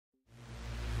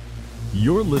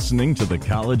You're listening to the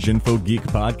College Info Geek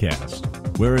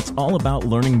podcast, where it's all about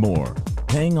learning more,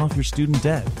 paying off your student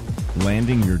debt,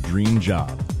 landing your dream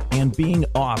job, and being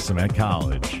awesome at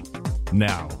college.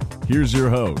 Now, here's your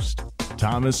host,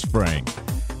 Thomas Frank.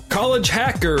 College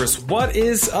hackers, what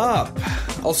is up?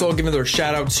 Also, I'll give another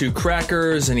shout out to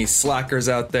Crackers, any slackers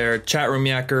out there, chat room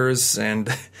yackers, and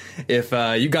if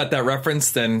you got that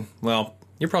reference, then, well,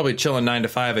 you're probably chilling 9 to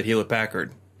 5 at Hewlett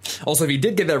Packard. Also, if you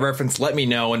did get that reference, let me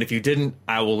know, and if you didn't,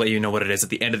 I will let you know what it is at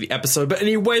the end of the episode. But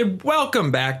anyway,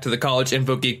 welcome back to the College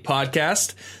Info Geek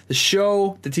podcast, the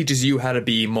show that teaches you how to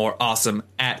be more awesome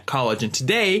at college. And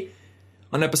today,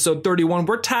 on episode 31,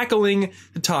 we're tackling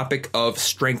the topic of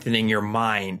strengthening your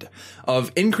mind,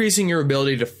 of increasing your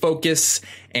ability to focus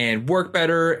and work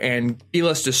better and be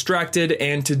less distracted.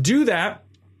 And to do that,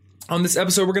 on this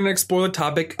episode, we're going to explore the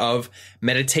topic of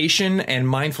meditation and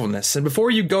mindfulness. And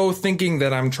before you go thinking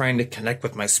that I'm trying to connect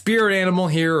with my spirit animal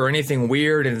here or anything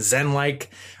weird and Zen-like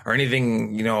or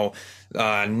anything,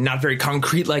 not very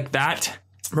concrete like that,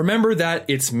 remember that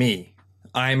it's me.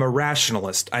 I'm a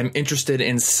rationalist. I'm interested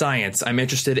in science. I'm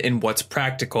interested in what's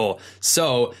practical.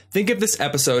 So think of this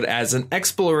episode as an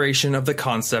exploration of the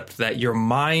concept that your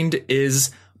mind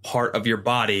is part of your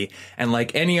body, and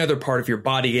like any other part of your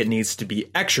body, it needs to be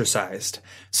exercised.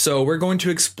 So we're going to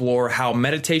explore how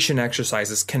meditation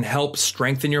exercises can help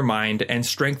strengthen your mind and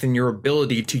strengthen your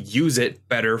ability to use it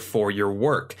better for your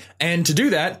work. And to do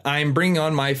that, I'm bringing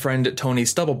on my friend Tony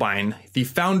Stubblebine, the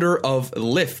founder of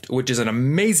Lift, which is an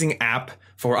amazing app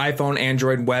for iPhone,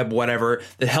 Android, web, whatever,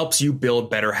 that helps you build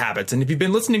better habits. And if you've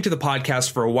been listening to the podcast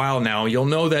for a while now, you'll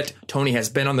know that Tony has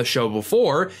been on the show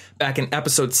before, back in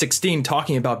episode 16,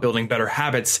 talking about building better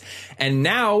habits. And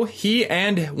now he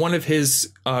and one of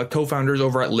his co-founders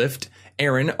over at Lift,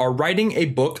 Aaron, are writing a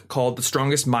book called The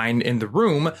Strongest Mind in the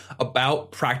Room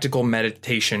about practical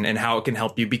meditation and how it can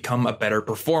help you become a better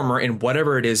performer in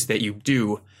whatever it is that you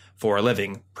do for a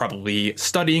living. Probably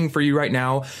studying for you right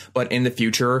now, but in the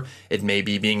future, it may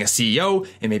be being a CEO,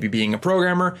 it may be being a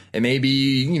programmer, it may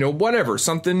be, whatever,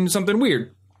 something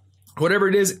weird. Whatever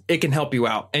it is, it can help you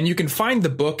out. And you can find the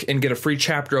book and get a free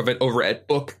chapter of it over at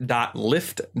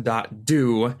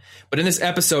book.lift.do. But in this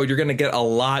episode, you're going to get a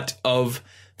lot of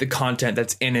the content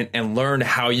that's in it and learn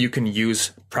how you can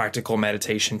use practical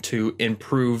meditation to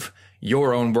improve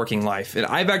your own working life. And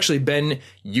I've actually been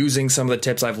using some of the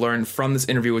tips I've learned from this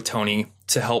interview with Tony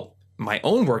to help my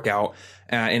own workout.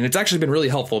 And it's actually been really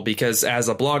helpful because as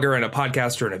a blogger and a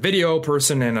podcaster and a video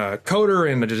person and a coder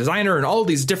and a designer and all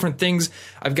these different things,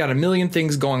 I've got a million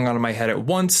things going on in my head at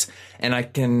once, and I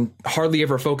can hardly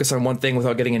ever focus on one thing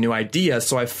without getting a new idea.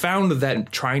 So I've found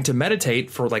that trying to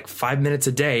meditate for like 5 minutes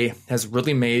a day has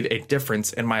really made a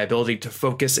difference in my ability to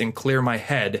focus and clear my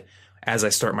head as I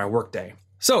start my workday.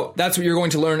 So that's what you're going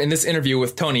to learn in this interview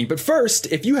with Tony. But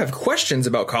first, if you have questions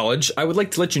about college, I would like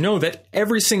to let you know that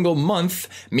every single month,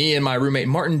 me and my roommate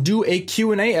Martin do a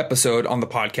Q&A episode on the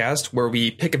podcast where we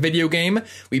pick a video game,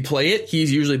 we play it.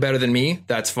 He's usually better than me.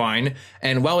 That's fine.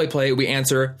 And while we play it, we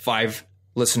answer 5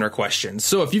 listener questions.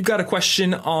 So if you've got a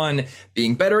question on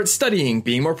being better at studying,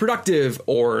 being more productive,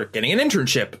 or getting an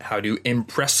internship, how to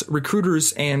impress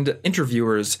recruiters and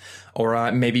interviewers,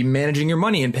 or maybe managing your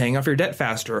money and paying off your debt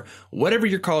faster, whatever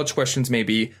your college questions may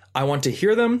be, I want to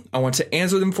hear them. I want to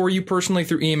answer them for you personally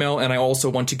through email, and I also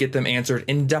want to get them answered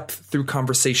in depth through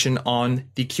conversation on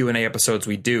the Q&A episodes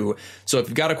we do. So if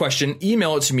you've got a question,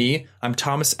 email it to me. I'm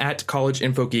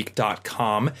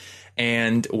thomas@collegeinfogeek.com.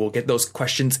 And we'll get those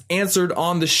questions answered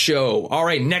on the show. All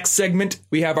right, next segment,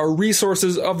 we have our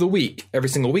resources of the week. Every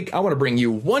single week, I want to bring you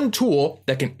one tool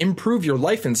that can improve your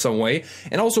life in some way,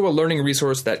 and also a learning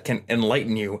resource that can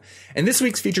enlighten you. And this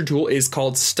week's featured tool is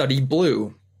called Study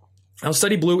Blue. Now,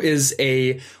 Study Blue is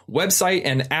a website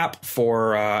and app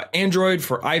for Android,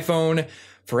 for iPhone,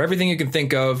 for everything you can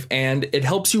think of, and it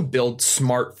helps you build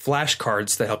smart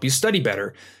flashcards that help you study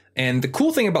better. And the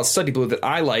cool thing about Study Blue that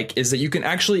I like is that you can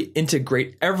actually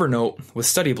integrate Evernote with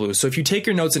Study Blue. So if you take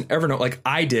your notes in Evernote like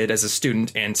I did as a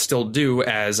student and still do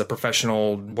as a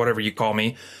professional, whatever you call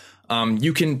me,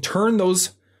 you can turn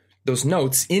those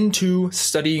notes into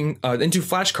into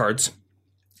flashcards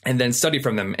and then study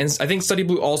from them. And I think Study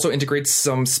Blue also integrates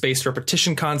some spaced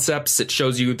repetition concepts. It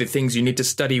shows you the things you need to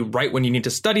study right when you need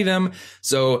to study them.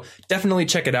 So definitely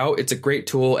check it out. It's a great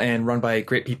tool and run by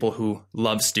great people who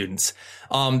love students.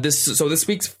 This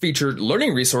week's featured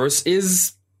learning resource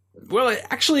is Well,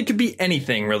 it could be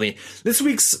anything, really. This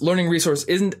week's learning resource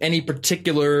isn't any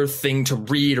particular thing to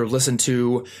read or listen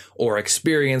to or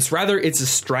experience. Rather, it's a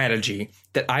strategy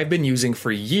that I've been using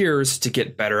for years to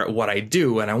get better at what I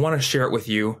do, and I want to share it with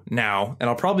you now. And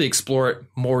I'll probably explore it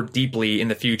more deeply in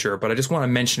the future, but I just want to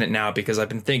mention it now because I've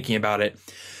been thinking about it.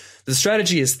 The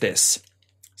strategy is this: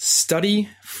 study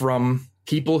from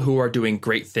people who are doing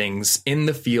great things in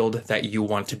the field that you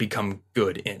want to become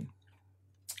good in.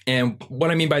 And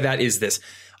what I mean by that is this: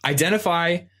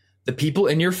 identify the people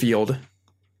in your field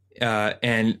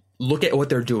and look at what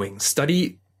they're doing.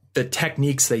 Study the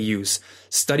techniques they use.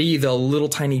 Study the little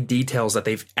tiny details that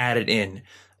they've added in.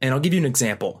 And I'll give you an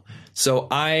example. So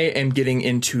I am getting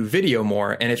into video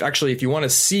more. And if you want to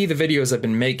see the videos I've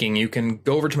been making, you can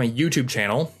go over to my YouTube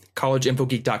channel,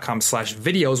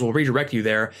 collegeinfogeek.com/videos will redirect you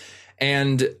there.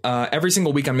 And every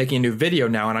single week I'm making a new video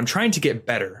now, and I'm trying to get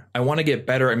better. I want to get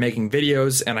better at making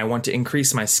videos, and I want to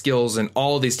increase my skills in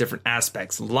all of these different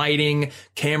aspects: lighting,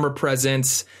 camera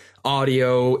presence,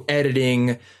 audio,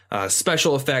 editing,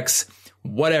 special effects,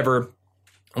 whatever.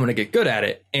 I want to get good at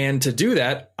it. And to do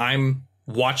that, I'm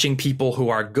watching people who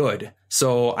are good.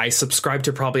 So I subscribe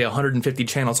to probably 150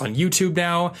 channels on YouTube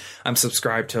now. I'm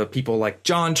subscribed to people like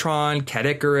JonTron, Cat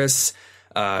Icarus,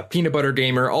 Peanut Butter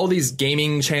Gamer, all these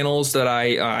gaming channels that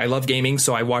I love gaming,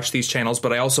 so I watch these channels,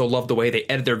 but I also love the way they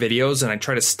edit their videos, and I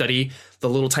try to study the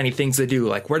little tiny things they do,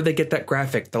 like where do they get that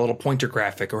graphic, the little pointer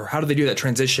graphic, or how do they do that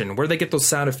transition, where do they get those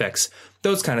sound effects,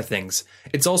 those kind of things.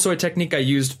 It's also a technique I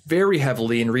used very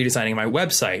heavily in redesigning my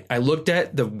website. I looked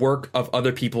at the work of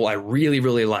other people I really,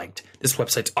 really liked. This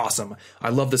website's awesome. I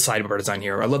love the sidebar design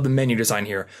here. I love the menu design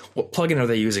here. What plugin are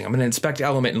they using? I'm going to inspect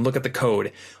Element and look at the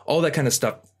code, all that kind of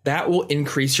stuff. That will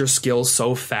increase your skills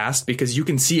so fast because you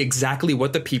can see exactly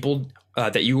what the people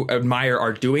that you admire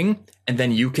are doing, and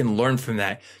then you can learn from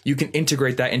that. You can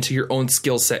integrate that into your own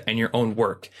skill set and your own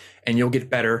work, and you'll get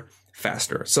better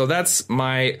faster. So that's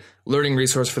my learning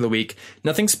resource for the week.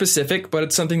 Nothing specific, but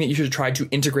it's something that you should try to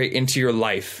integrate into your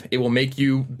life. It will make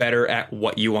you better at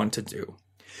what you want to do.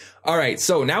 All right,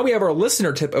 so now we have our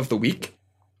listener tip of the week.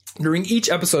 During each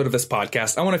episode of this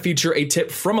podcast, I want to feature a tip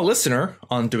from a listener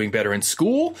on doing better in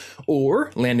school,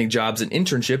 or landing jobs and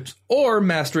internships, or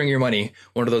mastering your money,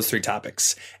 one of those three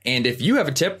topics. And if you have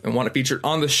a tip and want to feature it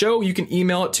on the show, you can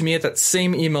email it to me at that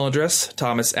same email address,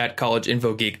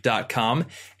 thomas@collegeinfogeek.com,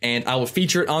 and I will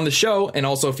feature it on the show and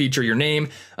also feature your name,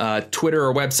 Twitter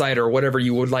or website or whatever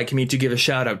you would like me to give a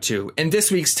shout out to. And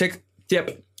this week's tip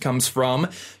comes from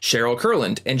Cheryl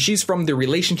Kurland, and she's from the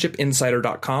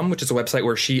relationshipinsider.com, which is a website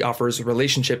where she offers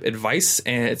relationship advice,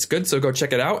 and it's good, so go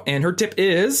check it out. And her tip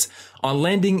is on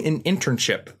landing an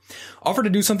internship. Offer to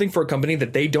do something for a company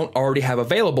that they don't already have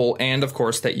available, and of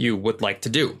course that you would like to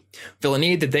do. Fill a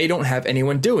need that they don't have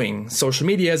anyone doing. Social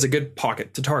media is a good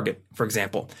pocket to target, for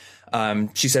example.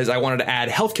 She says, I wanted to add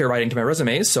healthcare writing to my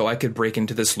resume so I could break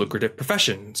into this lucrative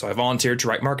profession. So I volunteered to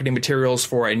write marketing materials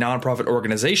for a nonprofit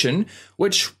organization,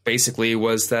 which basically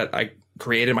was that I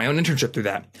created my own internship through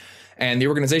that. And the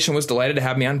organization was delighted to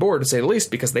have me on board, to say the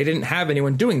least, because they didn't have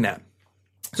anyone doing that.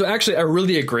 So actually, I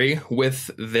really agree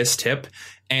with this tip.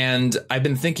 And I've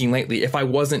been thinking lately, if I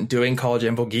wasn't doing College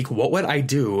Info Geek, what would I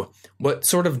do? What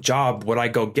sort of job would I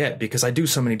go get? Because I do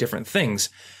so many different things.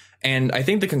 And I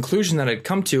think the conclusion that I'd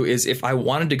come to is if I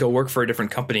wanted to go work for a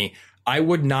different company, I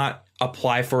would not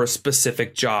apply for a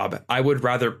specific job. I would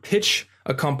rather pitch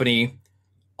a company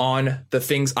on the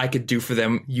things I could do for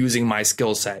them using my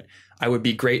skill set. I would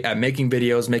be great at making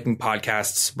videos, making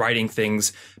podcasts, writing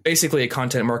things, basically a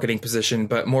content marketing position,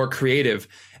 but more creative.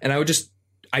 And I would just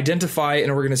identify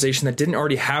an organization that didn't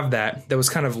already have that was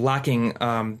kind of lacking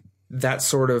that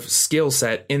sort of skill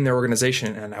set in their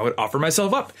organization. And I would offer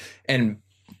myself up and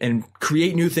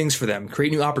create new things for them,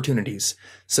 create new opportunities.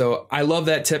 So I love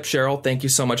that tip, Cheryl. Thank you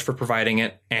so much for providing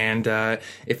it. And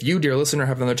if you, dear listener,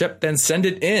 have another tip, then send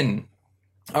it in.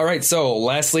 All right. So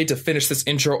lastly, to finish this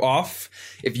intro off,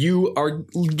 if you are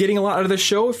getting a lot out of this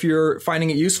show, if you're finding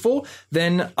it useful,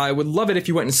 then I would love it if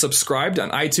you went and subscribed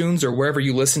on iTunes or wherever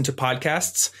you listen to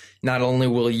podcasts. Not only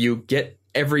will you get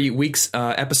every week's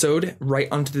episode right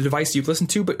onto the device you've listened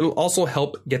to, but it'll also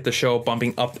help get the show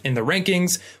bumping up in the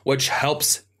rankings, which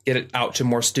helps get it out to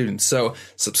more students. So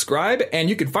subscribe,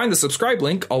 and you can find the subscribe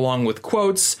link along with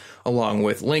quotes, along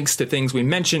with links to things we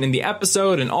mentioned in the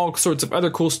episode and all sorts of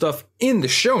other cool stuff in the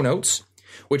show notes,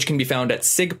 which can be found at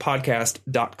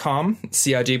sigpodcast.com,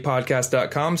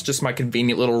 CIGpodcast.com. It's just my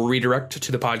convenient little redirect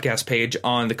to the podcast page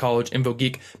on the College Info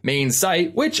Geek main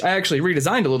site, which I actually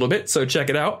redesigned a little bit, so check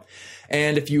it out.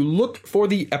 And if you look for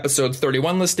the episode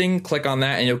 31 listing, click on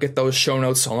that and you'll get those show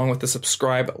notes along with the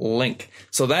subscribe link.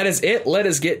 So that is it. Let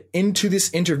us get into this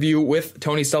interview with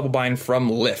Tony Stubblebine from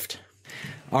Lyft.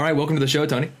 All right, welcome to the show,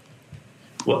 Tony.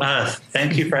 Well,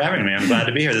 thank you for having me. I'm glad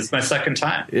to be here. This is my second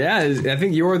time. Yeah, I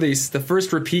think you're the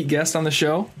first repeat guest on the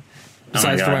show,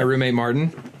 besides for my roommate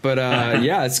Martin. But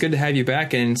yeah, it's good to have you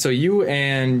back. And so you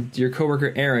and your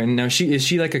coworker Erin, now is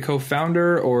she like a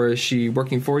co-founder or is she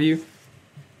working for you?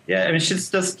 Yeah, I mean, she's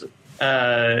just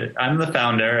I'm the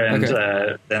founder, and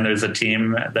then there's a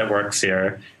team that works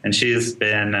here, and she's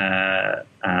been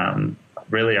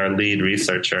really our lead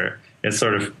researcher. It's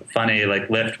sort of funny, like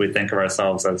Lyft, we think of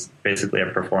ourselves as basically a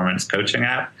performance coaching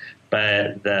app,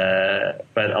 but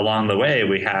along the way,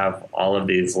 we have all of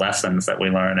these lessons that we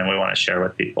learn and we want to share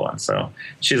with people. And so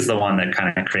she's the one that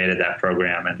kind of created that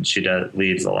program, and she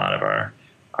leads a lot of our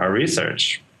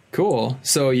research. Cool.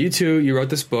 So you wrote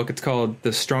this book. It's called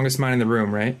The Strongest Mind in the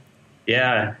Room, right?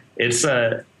 Yeah. It's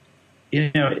what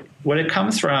it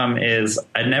comes from is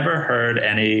I'd never heard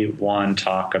anyone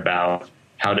talk about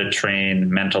how to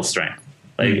train mental strength.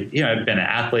 Like, I've been an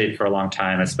athlete for a long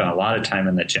time. I spent a lot of time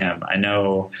in the gym. I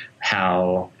know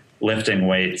how lifting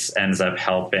weights ends up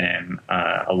helping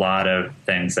a lot of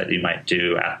things that you might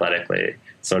do athletically,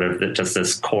 sort of just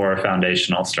this core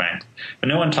foundational strength. But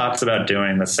no one talks about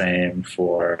doing the same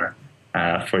for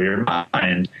your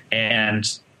mind.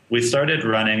 And we started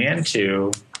running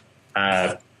into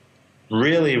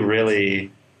really,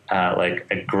 really like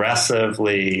aggressive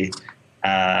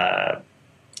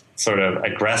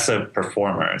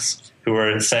performers who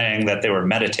were saying that they were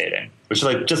meditating, which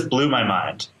like just blew my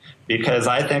mind, because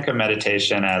I think of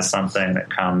meditation as something that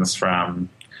comes from,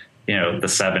 the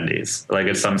 70s, like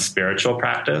it's some spiritual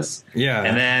practice. Yeah.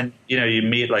 And then, you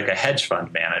meet like a hedge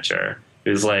fund manager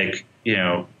who's like,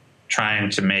 trying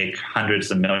to make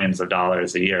hundreds of millions of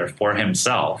dollars a year for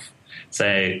himself,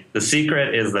 say the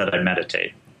secret is that I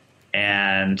meditate.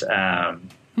 And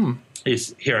you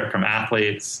hear it from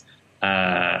athletes.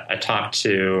 I talked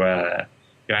to, I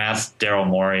asked Daryl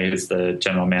Morey, who's the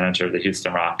general manager of the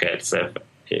Houston Rockets,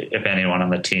 if anyone on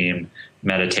the team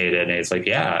meditated. And he's like,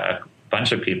 yeah, a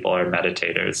bunch of people are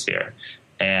meditators here.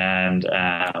 And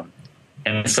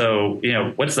so,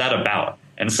 what's that about?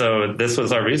 And so this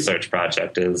was our research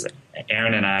project. Is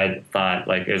Erin and I thought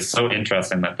like it's so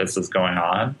interesting that this is going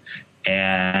on,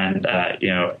 and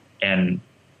and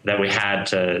that we had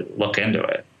to look into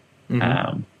it.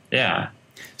 Mm-hmm. Yeah.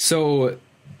 So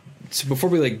before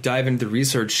we dive into the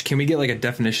research, can we get a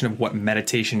definition of what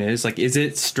meditation is? Like, is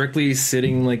it strictly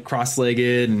sitting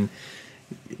cross-legged and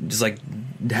just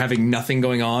having nothing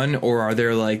going on, or are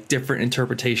there different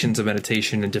interpretations of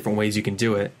meditation and different ways you can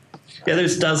do it? Yeah,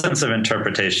 there's dozens of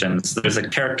interpretations. There's a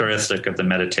characteristic of the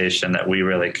meditation that we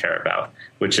really care about,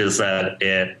 which is that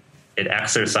it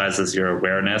exercises your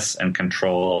awareness and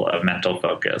control of mental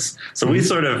focus. So we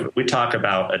talk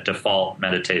about a default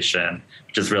meditation,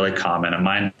 which is really common, a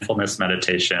mindfulness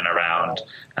meditation around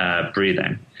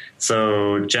breathing.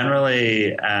 So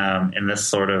generally in this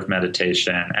sort of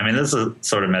meditation, I mean, this is a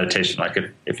sort of meditation, like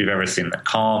if you've ever seen the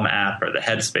Calm app or the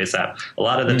Headspace app, a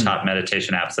lot of the top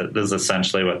meditation apps, this is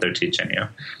essentially what they're teaching you.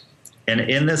 And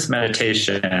in this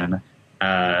meditation,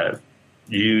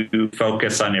 you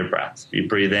focus on your breath. You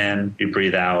breathe in, you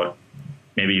breathe out.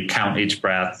 Maybe you count each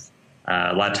breath.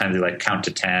 A lot of times you count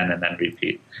to 10 and then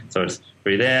repeat. So it's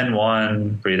breathe in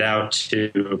 1, breathe out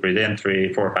 2, breathe in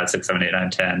 3, 4, 5, 6, 7, 8, 9,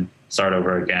 10. Start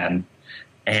over again.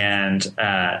 And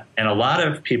a lot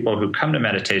of people who come to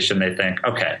meditation, they think,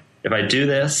 okay, if I do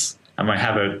this, I'm going to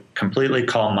have a completely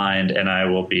calm mind, and I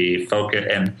will be focused,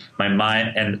 and my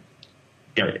mind and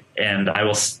I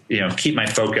will, keep my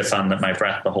focus on my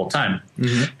breath the whole time.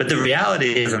 Mm-hmm. But the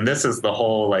reality is, and this is the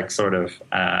whole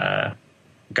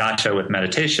gotcha with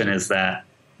meditation, is that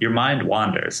your mind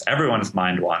wanders. Everyone's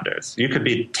mind wanders. You could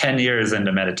be 10 years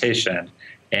into meditation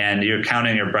and you're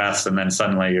counting your breaths, and then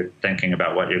suddenly you're thinking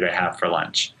about what you're going to have for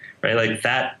lunch, right?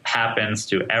 That happens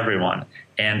to everyone.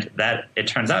 And that it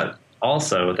turns out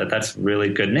also that that's really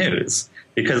good news,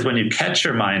 because when you catch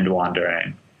your mind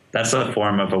wandering, that's a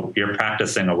form of you're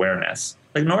practicing awareness.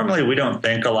 Normally we don't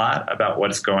think a lot about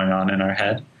what's going on in our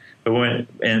head,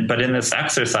 but in this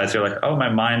exercise, you're like, oh, my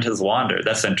mind has wandered.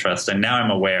 That's interesting. Now I'm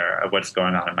aware of what's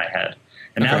going on in my head.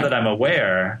 And now that I'm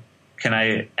aware, can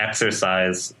I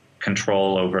exercise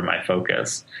control over my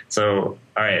focus? So,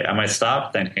 all right, I might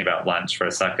stop thinking about lunch for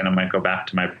a second. I might go back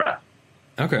to my breath.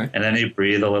 Okay. And then you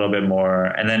breathe a little bit more.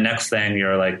 And then next thing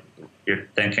you're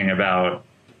thinking about,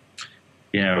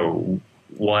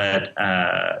 what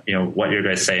you're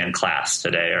going to say in class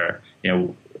today, or,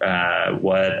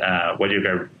 what you're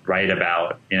going to write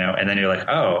about, and then you're like,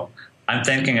 oh, I'm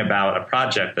thinking about a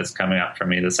project that's coming up for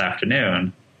me this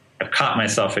afternoon. I've caught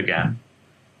myself again.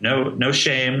 No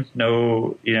shame.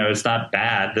 No, it's not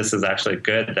bad. This is actually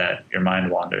good that your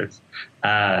mind wanders.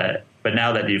 But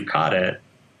now that you've caught it,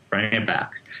 bring it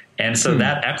back. And so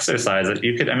that exercise,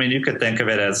 you could think of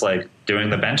it as like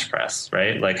doing the bench press,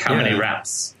 right? Like how many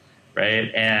reps,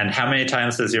 right? And how many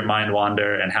times does your mind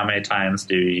wander, and how many times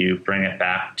do you bring it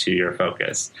back to your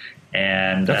focus?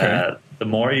 And the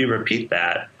more you repeat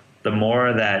that, the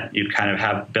more that you kind of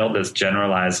have built this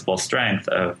generalizable strength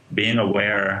of being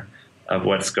aware of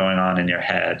what's going on in your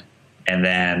head, and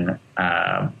then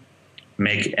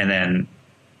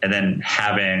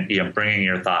having, bringing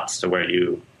your thoughts to where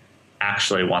you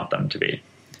actually want them to be.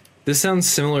 This sounds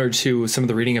similar to some of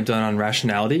the reading I've done on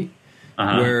rationality,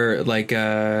 where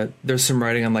there's some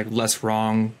writing on like Less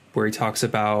Wrong, where he talks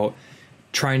about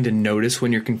trying to notice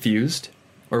when you're confused,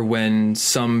 or when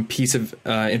some piece of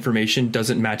information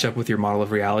doesn't match up with your model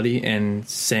of reality, and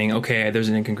saying, okay, there's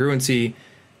an incongruency.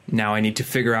 Now I need to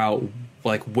figure out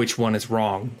like which one is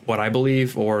wrong, what I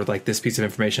believe, or like this piece of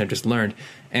information I've just learned.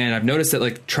 And I've noticed that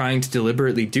like trying to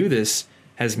deliberately do this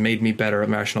has made me better at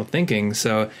rational thinking.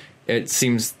 So it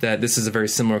seems that this is a very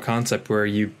similar concept, where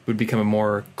you would become a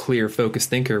more clear, focused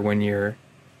thinker when you're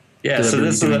doing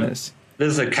this.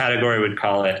 This is a category we'd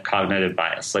call it cognitive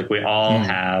bias. Like we all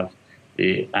have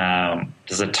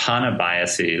there's a ton of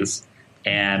biases,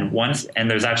 and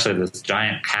there's actually this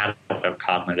giant catalog of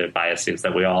cognitive biases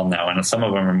that we all know, and some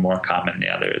of them are more common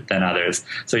than others.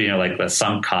 So like the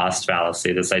sunk cost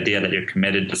fallacy, this idea that you're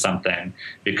committed to something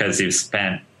because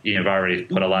you've already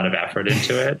put a lot of effort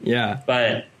into it. Yeah.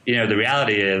 But the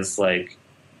reality is like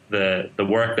the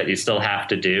work that you still have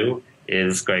to do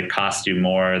is going to cost you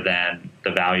more than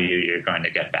the value you're going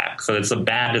to get back. So it's a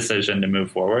bad decision to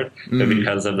move forward, but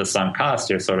because of the sunk cost,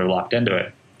 you're sort of locked into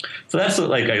it. So that's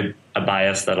like a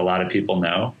bias that a lot of people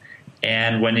know.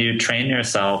 And when you train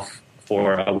yourself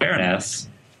for awareness,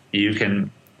 you can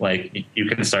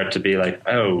start to be like,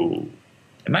 oh,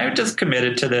 am I just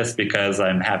committed to this because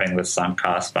I'm having this sunk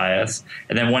cost bias?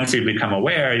 And then once you become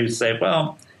aware, you say,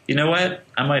 well, you know what?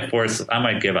 I might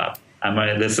give up.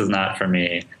 This is not for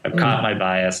me. I've caught my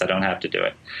bias. I don't have to do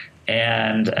it.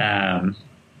 And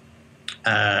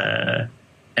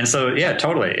so, yeah,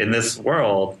 totally. In this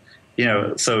world,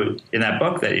 so in that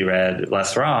book that you read,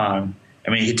 Less Wrong,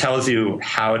 he tells you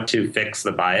how to fix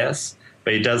the bias,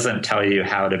 but he doesn't tell you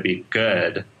how to be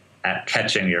good at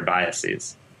catching your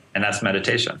biases. And that's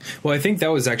meditation. Well, I think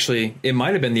that was actually, it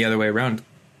might have been the other way around,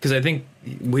 because I think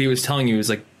what he was telling you is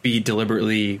like be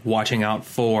deliberately watching out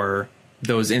for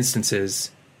those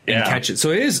instances and catch it.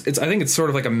 So I think it's sort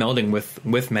of like a melding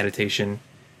with meditation.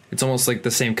 It's almost like the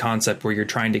same concept where you're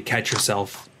trying to catch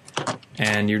yourself,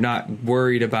 and you're not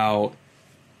worried about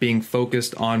being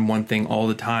focused on one thing all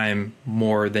the time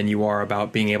more than you are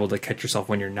about being able to catch yourself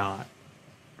when you're not.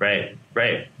 Right.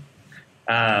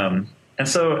 And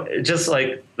so just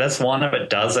like that's one of a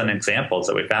dozen examples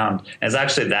that we found. And it's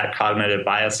actually that cognitive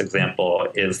bias example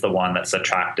is the one that's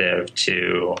attractive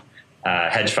to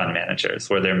hedge fund managers,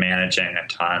 where they're managing a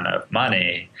ton of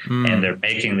money and they're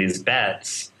making these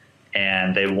bets,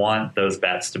 and they want those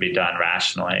bets to be done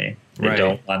rationally. They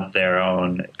don't want their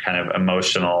own kind of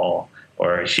emotional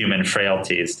or human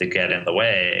frailties to get in the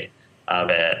way of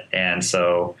it. And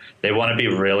so they want to be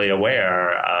really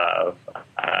aware of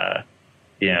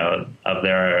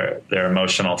their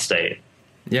emotional state.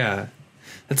 Yeah.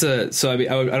 I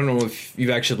don't know if you've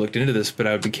actually looked into this, but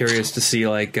I would be curious to see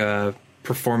like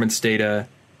performance data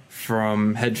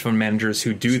from hedge fund managers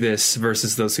who do this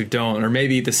versus those who don't, or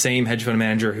maybe the same hedge fund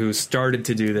manager who started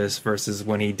to do this versus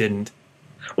when he didn't.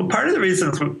 Well, part of the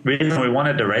reason we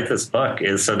wanted to write this book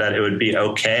is so that it would be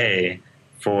okay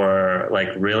for like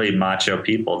really macho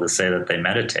people to say that they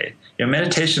meditate.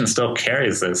 Meditation still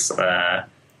carries this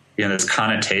this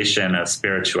connotation of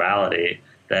spirituality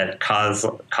that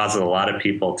causes a lot of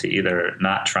people to either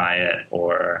not try it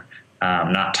or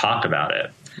not talk about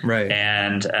it. Right.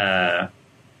 And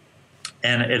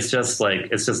it's just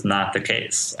not the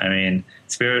case.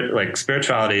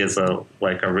 Spirituality is a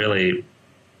really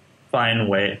fine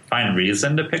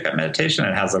reason to pick up meditation.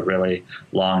 It has a really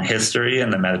long history in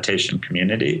the meditation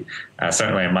community,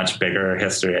 certainly a much bigger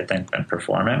history, I think, than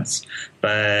performance,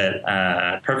 but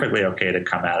perfectly okay to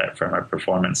come at it from a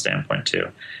performance standpoint too.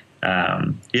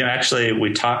 Actually,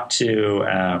 we talked to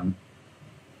a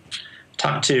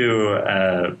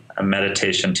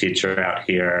meditation teacher out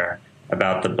here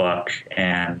about the book,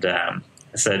 and I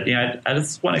said, I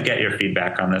just want to get your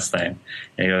feedback on this thing.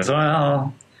 And he goes,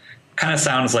 well, kind of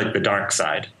sounds like the dark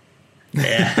side.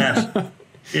 And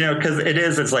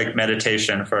because it's like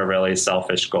meditation for a really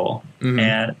selfish goal.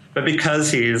 But because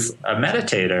he's a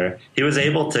meditator, he was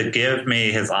able to give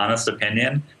me his honest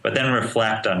opinion, but then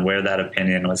reflect on where that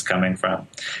opinion was coming from.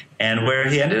 And where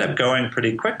he ended up going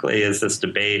pretty quickly is this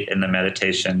debate in the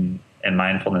meditation and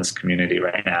mindfulness community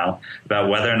right now about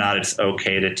whether or not it's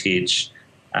okay to teach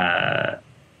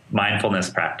mindfulness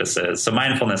practices. So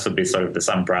mindfulness would be sort of this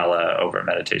umbrella over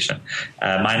meditation.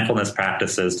 Mindfulness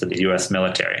practices to the U.S.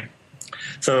 military.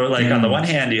 So, like, on the one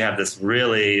hand, you have this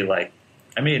really,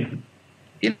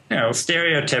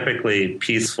 stereotypically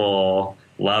peaceful,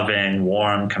 loving,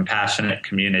 warm, compassionate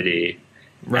community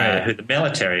who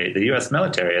the U.S.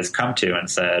 military has come to and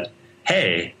said,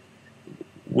 hey,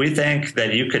 we think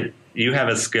that you have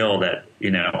a skill that,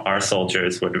 our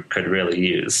soldiers could really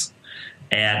use.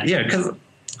 And, because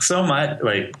so much,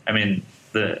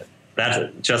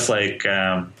 that's just like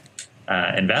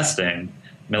investing.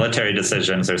 Military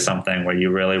decisions are something where you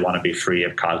really want to be free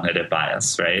of cognitive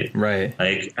bias, right? Right.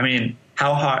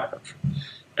 How hard?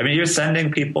 You're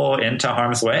sending people into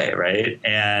harm's way, right?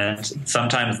 And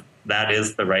sometimes that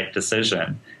is the right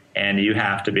decision, and you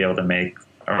have to be able to make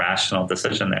a rational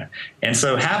decision there. And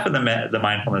so half of the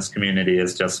mindfulness community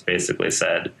has just basically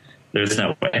said, there's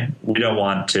no way. We don't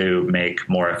want to make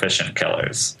more efficient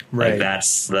killers. Right.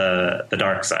 That's the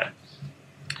dark side.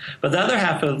 But the other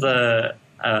half of the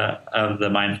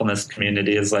mindfulness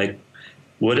community is like,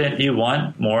 wouldn't you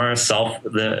want more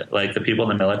the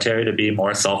people in the military to be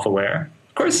more self-aware?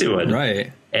 Of course you would.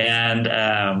 Right.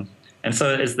 And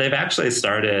so they've actually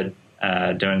started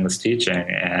doing this teaching,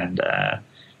 and I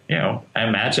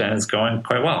imagine it's going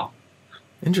quite well.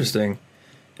 Interesting.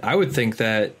 I would think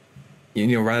that,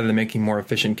 rather than making more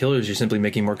efficient killers, you're simply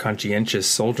making more conscientious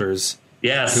soldiers.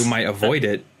 Yes. Who might avoid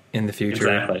it in the future.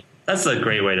 Exactly. That's a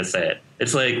great way to say it.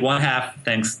 It's like one half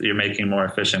thinks you're making more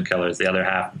efficient killers, the other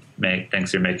half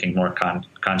thinks you're making more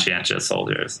conscientious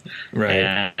soldiers.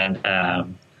 Right. But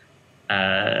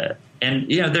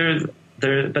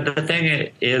the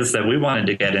thing is that we wanted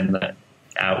to get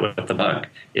out with the book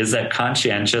is that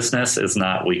conscientiousness is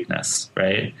not weakness,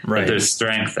 right? Right. That there's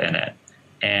strength in it,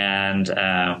 and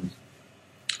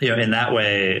in that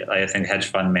way, I think hedge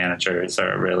fund managers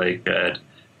are a really good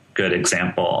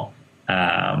example.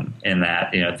 In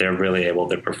that, they're really able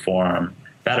to perform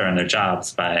better in their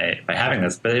jobs by having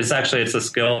this. But it's a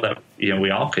skill that,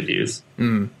 we all could use,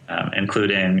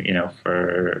 including,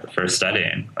 for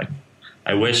studying. Like,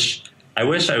 I wish I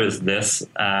was this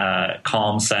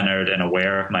calm, centered, and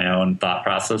aware of my own thought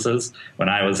processes when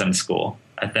I was in school.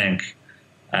 I think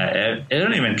I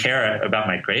don't even care about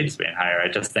my grades being higher. I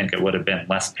just think it would have been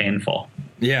less painful.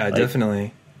 Yeah,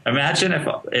 definitely. Imagine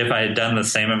if I had done the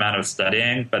same amount of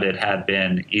studying, but it had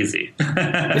been easy,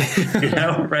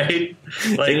 right?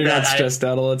 Like you're not stressed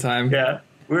out all the time. Yeah.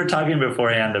 We were talking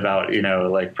beforehand about,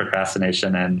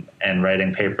 procrastination and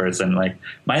writing papers. And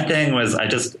my thing was I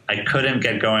couldn't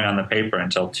get going on the paper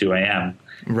until 2 a.m.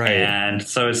 Right. And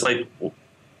so it's so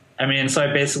I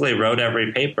basically wrote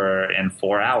every paper in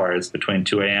 4 hours between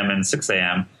 2 a.m. and 6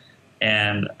 a.m.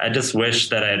 And I just wish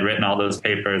that I had written all those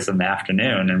papers in the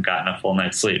afternoon and gotten a full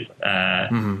night's sleep.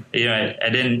 They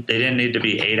didn't need to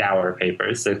be 8-hour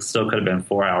papers. It still could have been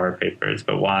 4-hour papers,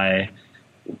 but why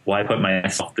put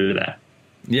myself through that?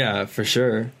 Yeah, for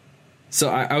sure. So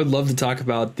I would love to talk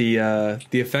about the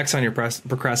effects on your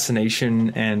procrastination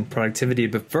and productivity.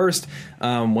 But first,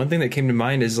 one thing that came to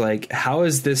mind is how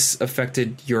has this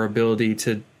affected your ability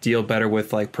to deal better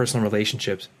with personal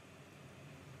relationships?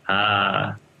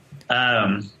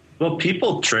 Well,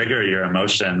 people trigger your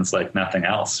emotions like nothing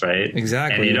else, right?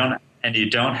 Exactly. And you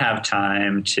don't have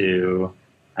time to,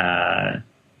 and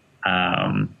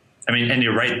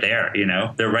you're right there,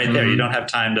 they're right there. You don't have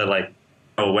time to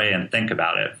go away and think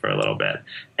about it for a little bit.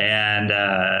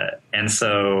 And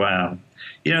so,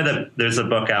 there's a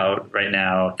book out right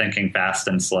now, Thinking Fast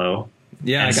and Slow.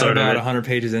 Yeah. I got about 100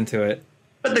 pages into it.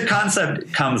 But the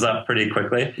concept comes up pretty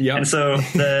quickly. Yep. And so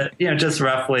just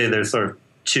roughly there's sort of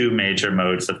two major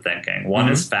modes of thinking. One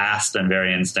is fast and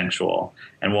very instinctual,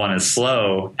 and one is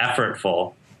slow,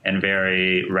 effortful, and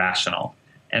very rational.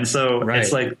 And so It's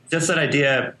just that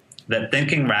idea that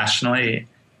thinking rationally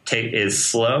is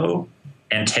slow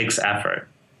and takes effort.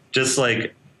 Just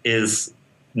is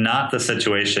not the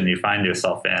situation you find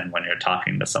yourself in when you're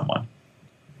talking to someone.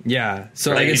 Yeah.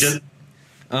 So I guess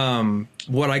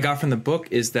what I got from the book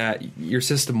is that your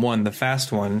system one, the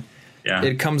fast one,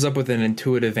 it comes up with an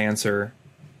intuitive answer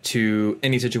to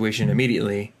any situation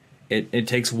immediately. It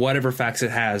takes whatever facts it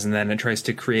has, and then it tries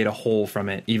to create a whole from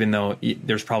it, even though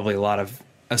there's probably a lot of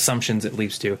assumptions it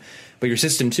leaps to. But your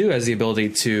system two has the ability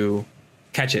to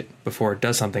catch it before it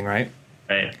does something, right?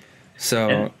 Right.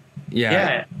 So,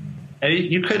 yeah.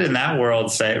 You could, in that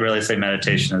world, really say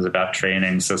meditation is about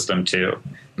training system 2.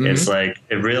 Mm-hmm. It's like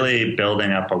it really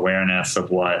building up awareness of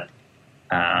what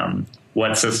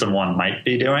system 1 might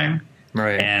be doing.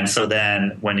 Right. And so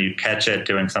then when you catch it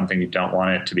doing something you don't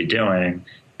want it to be doing,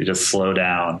 you just slow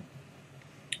down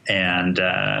and put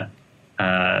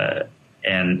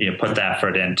the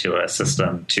effort into a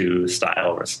system 2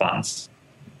 style response.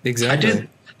 Exactly.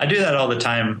 I do that all the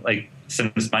time. Like,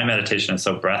 since my meditation is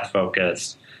so breath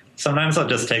focused, sometimes I'll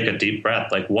just take a deep breath,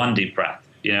 like one deep breath.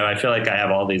 I feel like I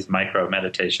have all these micro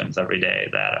meditations every day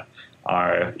that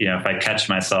are, if I catch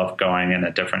myself going in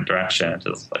a different direction, it's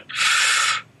just like,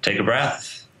 take a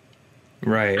breath,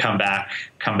 right? Come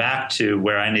back to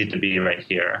where I need to be right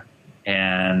here.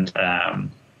 And,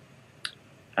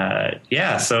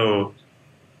 so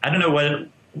I don't know what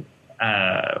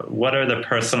are the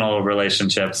personal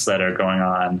relationships that are going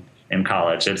on in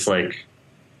college. It's like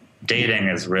dating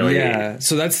is really,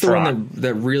 so that's the one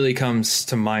that really comes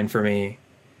to mind for me.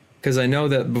 Because I know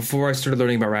that before I started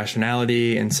learning about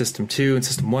rationality and system 2 and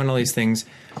system 1, all these things,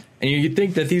 and you'd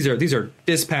think that these are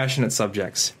dispassionate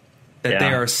subjects, that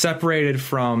they are separated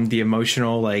from the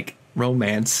emotional, like,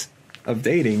 romance of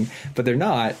dating, but they're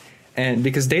not. And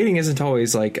because dating isn't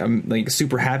always like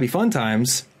super happy fun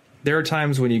times, there are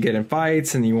times when you get in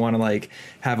fights and you want to like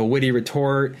have a witty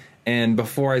retort. And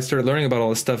before I started learning about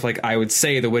all this stuff, like I would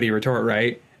say the witty retort,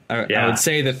 right? I would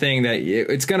say the thing that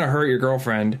it's going to hurt your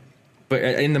girlfriend. But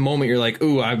in the moment, you're like,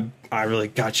 ooh, I really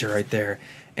got you right there.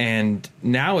 And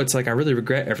now it's like I really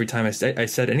regret every time I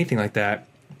said anything like that,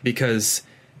 because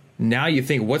now you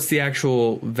think, what's the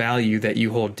actual value that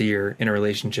you hold dear in a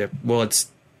relationship? Well,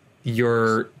 it's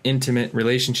your intimate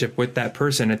relationship with that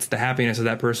person. It's the happiness of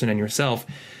that person and yourself.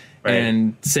 Right.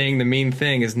 And saying the mean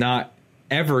thing is not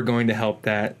ever going to help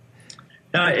that.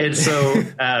 No, it's so,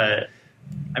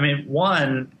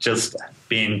 one, just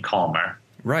being calmer.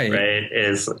 Right,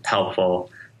 is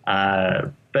helpful,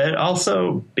 but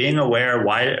also being aware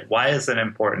why is it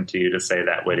important to you to say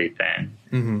that witty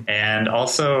thing, and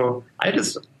also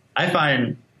I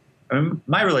find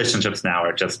my relationships now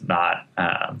are just not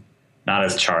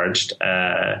as charged.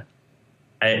 I'll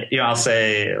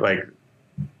say like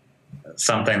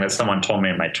something that someone told me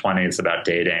in my 20s about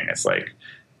dating. It's like,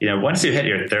 once you hit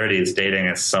your 30s, dating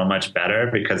is so much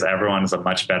better because everyone's a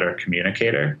much better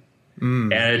communicator.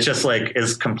 And it just like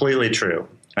is completely true.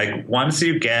 Like once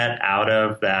you get out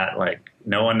of that, like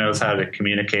no one knows how to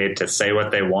communicate, to say what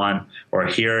they want or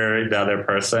hear the other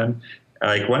person.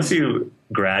 Like once you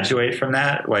graduate from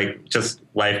that, like just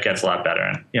life gets a lot better.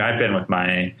 And, I've been with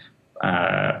my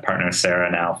partner, Sarah,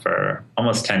 now for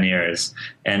almost 10 years.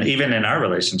 And even in our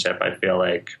relationship, I feel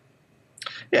like,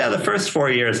 the first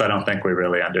 4 years, I don't think we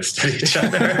really understood each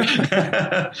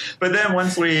other. But then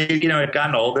once we, had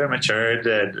gotten older, matured,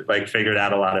 and like figured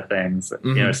out a lot of things,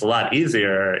 it's a lot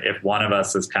easier if one of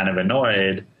us is kind of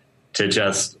annoyed to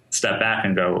just step back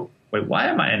and go, wait, why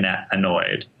am I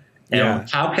annoyed? And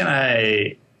how can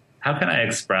I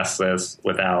express this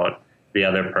without the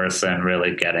other person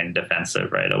really getting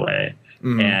defensive right away?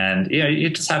 And, you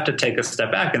just have to take a step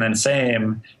back. And then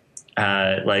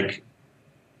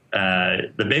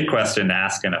the big question to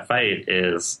ask in a fight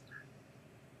is,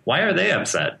 why are they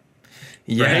upset?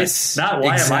 Yes, right? Not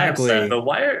why am I upset, but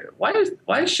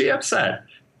why is she upset?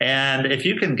 And if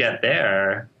you can get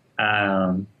there,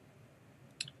 then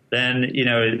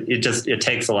it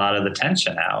takes a lot of the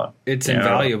tension out. It's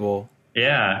invaluable.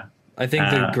 Yeah, I think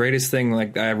the greatest thing,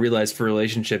 like I realized for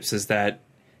relationships, is that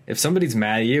if somebody's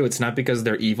mad at you, it's not because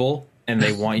they're evil and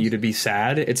they want you to be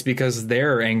sad. It's because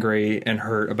they're angry and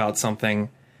hurt about something.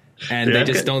 And they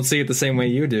just don't see it the same way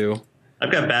you do.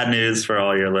 I've got bad news for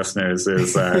all your listeners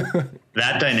is that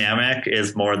dynamic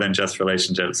is more than just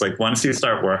relationships. Like once you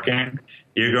start working,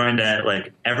 you're going to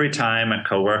like every time a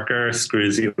coworker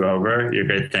screws you over, you're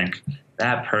going to think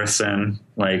that person,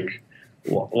 like,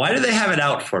 why do they have it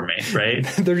out for me? Right.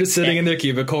 They're just sitting in their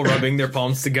cubicle, rubbing their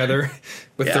palms together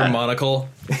with their monocle.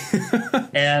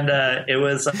 And I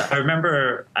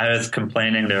remember I was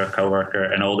complaining to a coworker,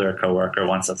 an older coworker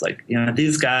once. I was like,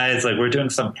 these guys, like we're doing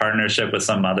some partnership with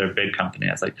some other big company.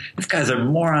 I was like, these guys are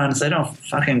morons. They don't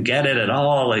fucking get it at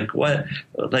all. Like what,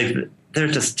 like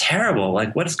they're just terrible.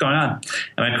 Like what's going on?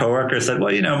 And my coworker said,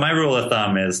 well, my rule of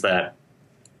thumb is that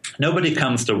nobody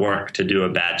comes to work to do a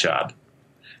bad job.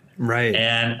 Right.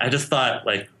 And I just thought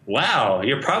like, wow,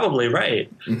 you're probably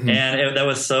right. And that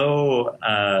was so,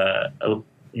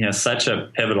 such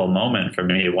a pivotal moment for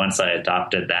me once I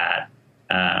adopted that,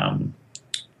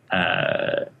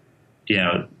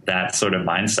 that sort of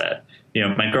mindset.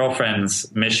 My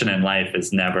girlfriend's mission in life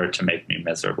is never to make me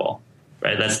miserable.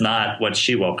 right? That's not what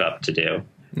she woke up to do.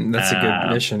 That's a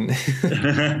good mission.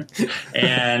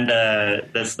 And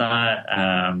that's not,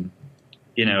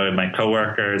 my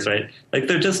coworkers, right? Like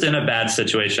they're just in a bad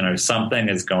situation or something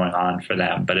is going on for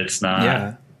them, but it's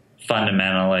not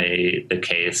fundamentally the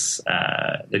case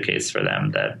for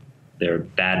them that they're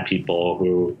bad people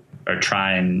who are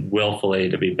trying willfully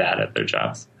to be bad at their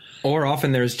jobs. Or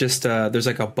often there's just there's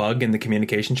like a bug in the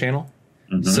communication channel.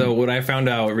 Mm-hmm. So what I found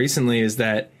out recently is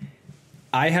that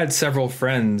I had several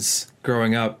friends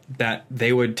growing up that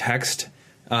they would text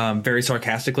very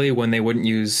sarcastically when they wouldn't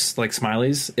use like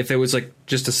smileys. If it was like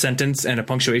just a sentence and a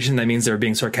punctuation, that means they were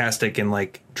being sarcastic and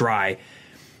like dry.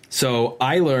 So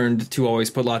I learned to always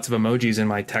put lots of emojis in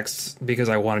my texts because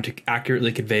I wanted to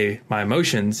accurately convey my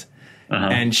emotions. Uh-huh.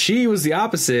 And she was the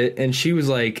opposite. And she was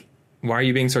like, why are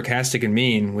you being sarcastic and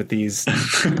mean with these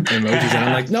emojis? And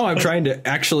I'm like, no, I'm trying to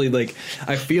actually, like,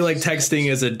 I feel like texting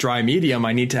is a dry medium.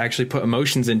 I need to actually put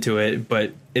emotions into it,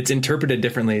 but it's interpreted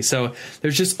differently. So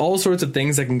there's just all sorts of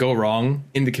things that can go wrong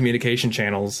in the communication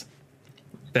channels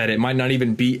that it might not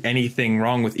even be anything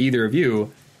wrong with either of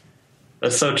you.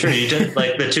 That's so true. You just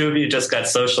like the two of you just got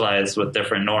socialized with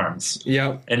different norms.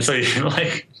 Yeah. And so you're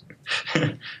like,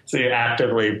 so you're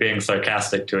actively being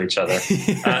sarcastic to each other.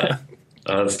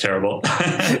 Oh, that's terrible.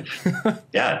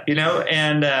 Yeah,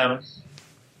 and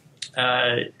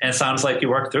it sounds like you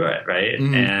worked through it, right?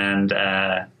 Mm-hmm.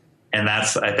 And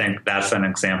I think that's an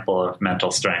example of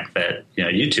mental strength that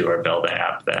you two are building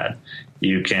up. That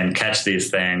you can catch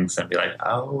these things and be like,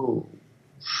 oh,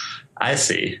 I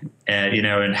see,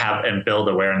 and build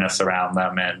awareness around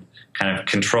them and kind of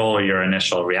control your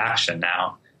initial reaction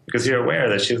now because you're aware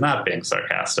that she's not being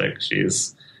sarcastic.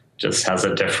 She's just has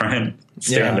a different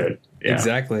standard. Yeah.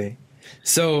 Exactly.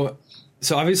 So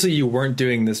obviously you weren't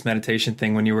doing this meditation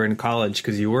thing when you were in college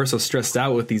because you were so stressed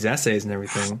out with these essays and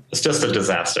everything. It's just a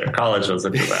disaster. College was a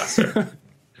disaster.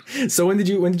 So when did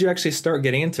you actually start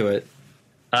getting into it?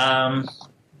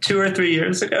 2 or 3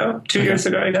 years ago. 2 years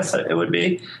ago, I guess it would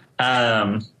be.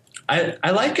 I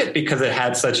like it because it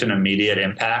had such an immediate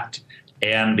impact,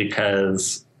 and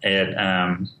because it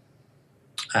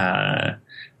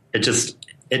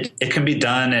can be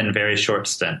done in very short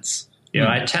stints.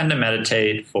 I tend to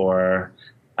meditate for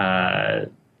 10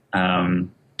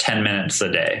 minutes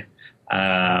a day.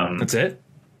 That's it?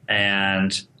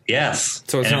 And yes.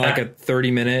 So it's not like a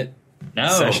 30-minute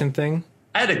session thing?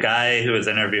 I had a guy who was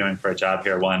interviewing for a job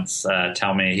here once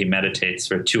tell me he meditates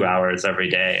for 2 hours every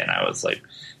day. And I was like,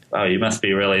 wow, you must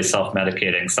be really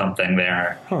self-medicating something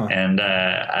there. Huh. And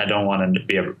I don't want to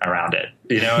be around it.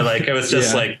 It was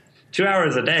just like 2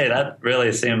 hours a day. That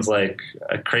really seems like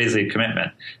a crazy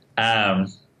commitment.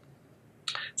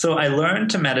 So I learned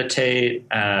to meditate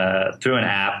through an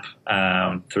app,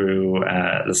 through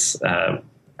this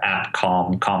app,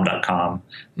 calm.com.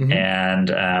 Mm-hmm.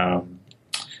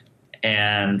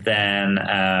 And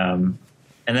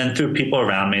then through people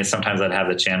around me, sometimes I'd have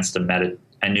the chance to meditate.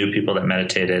 I knew people that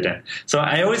meditated. And so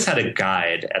I always had a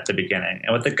guide at the beginning.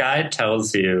 And what the guide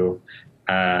tells you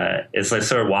is like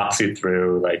sort of walks you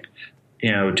through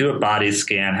do a body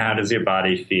scan. How does your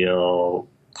body feel?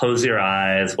 Close your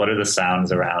eyes. What are the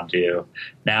sounds around you?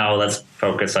 Now let's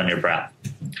focus on your breath.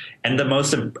 And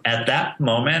at that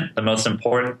moment, the most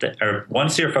important, or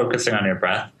once you're focusing on your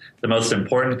breath, the most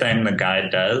important thing the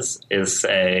guide does is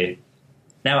say,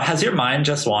 now, has your mind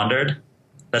just wandered?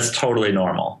 That's totally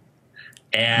normal.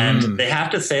 And they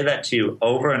have to say that to you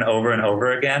over and over and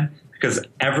over again, because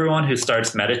everyone who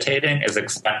starts meditating is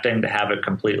expecting to have a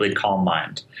completely calm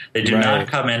mind. They do not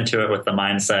come into it with the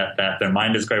mindset that their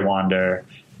mind is going to wander,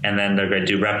 and then they're going to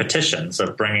do repetitions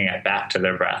of bringing it back to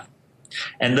their breath.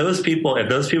 And if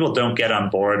those people don't get on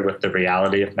board with the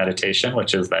reality of meditation,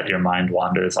 which is that your mind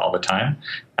wanders all the time,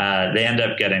 they end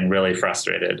up getting really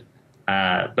frustrated.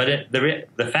 But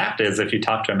the fact is, if you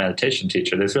talk to a meditation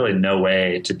teacher, there's really no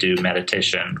way to do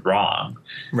meditation wrong.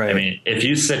 Right. I mean, if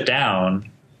you sit down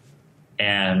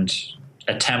and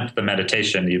attempt the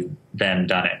meditation, you've then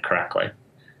done it correctly.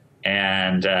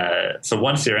 And so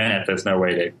once you're in it, there's no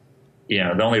way to,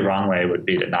 the only wrong way would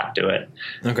be to not do it.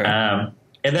 Okay.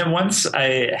 And then once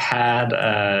I had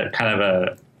kind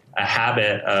of a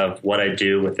habit of what I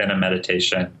do within a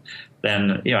meditation,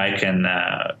 then,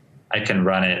 I can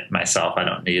run it myself. I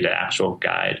don't need an actual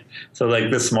guide. So like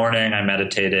this morning I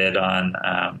meditated on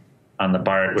the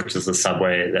BART, which is the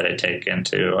subway that I take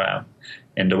into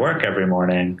work every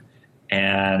morning.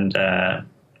 And, I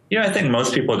think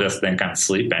most people just think I'm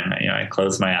sleeping. I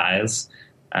close my eyes.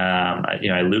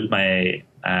 I loop my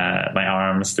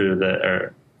arms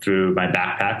through my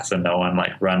backpack so no one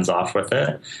runs off with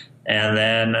it. And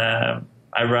then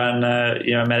I run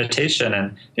a meditation,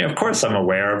 and of course I'm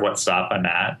aware of what stop I'm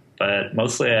at, but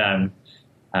mostly I'm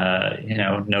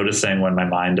noticing when my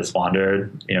mind has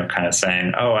wandered, kind of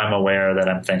saying, oh, I'm aware that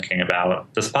I'm thinking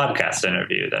about this podcast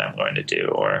interview that I'm going to do,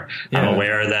 or I'm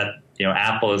aware that,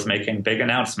 Apple is making big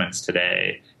announcements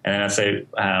today. And then I say,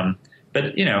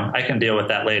 but I can deal with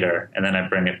that later. And then I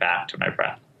bring it back to my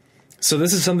breath. So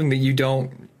this is something that you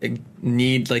don't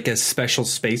need like a special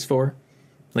space for?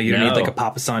 Like you don't need like a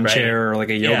Papasan chair or like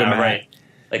a yoga mat? Right.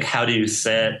 Like how do you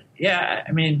sit? Yeah,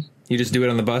 I mean... You just do it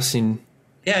on the bus and...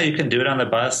 Yeah, you can do it on the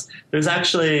bus. There's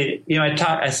actually,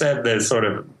 I said there's sort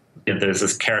of, there's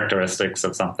this characteristics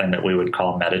of something that we would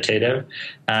call meditative.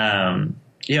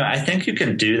 I think you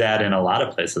can do that in a lot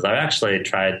of places. I've actually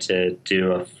tried to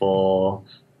do a full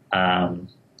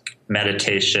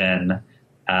meditation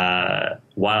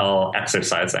while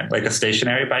exercising. Like a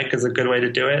stationary bike is a good way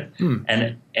to do it.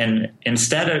 And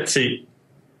instead of...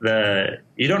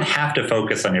 you don't have to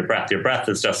focus on your breath. Your breath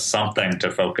is just something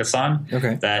to focus on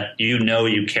that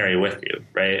you carry with you,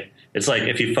 right? It's like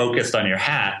if you focused on your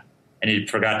hat and you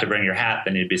forgot to bring your hat,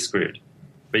 then you'd be screwed.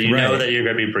 But you know that you're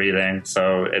going to be breathing,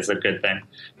 so it's a good thing.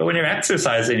 But when you're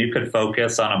exercising, you could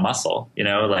focus on a muscle,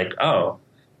 like, oh,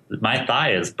 my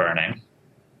thigh is burning,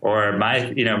 or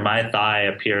my thigh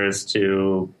appears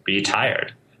to be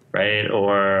tired, right?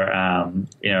 Or,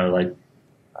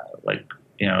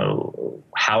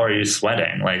 how are you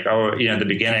sweating? Like, oh, in the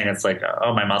beginning, it's like,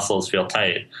 oh, my muscles feel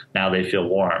tight. Now they feel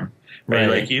warm, right?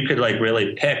 Like you could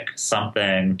really pick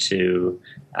something to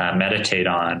meditate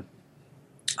on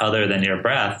other than your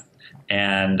breath.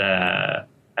 And I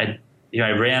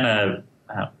ran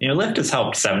Lyft has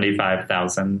helped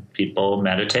 75,000 people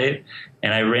meditate.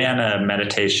 And I ran a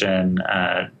meditation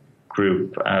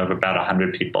group of about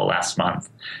 100 people last month.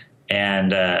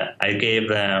 And I gave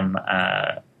them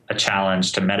a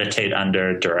challenge to meditate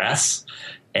under duress.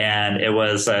 And it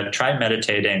was try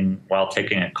meditating while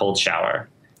taking a cold shower.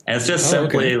 And it's just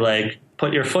simply like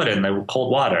put your foot in the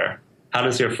cold water. How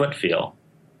does your foot feel?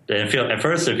 At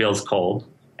first it feels cold,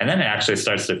 and then it actually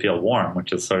starts to feel warm,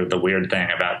 which is sort of the weird thing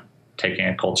about taking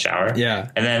a cold shower. Yeah.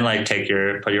 And then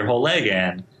put your whole leg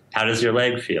in. How does your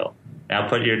leg feel? Now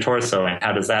put your torso in.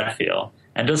 How does that feel?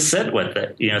 And just sit with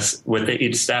it, with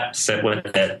each step, sit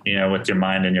with it, with your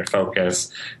mind and your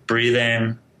focus,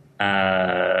 breathing,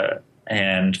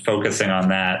 and focusing on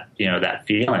that, that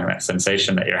feeling, that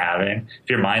sensation that you're having. If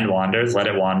your mind wanders, let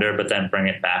it wander, but then bring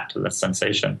it back to the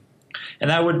sensation. And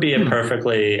that would be a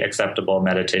perfectly acceptable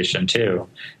meditation too.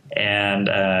 And,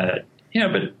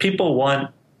 but people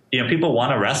want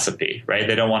a recipe, right?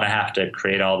 They don't want to have to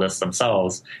create all this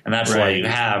themselves. And that's why you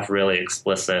have really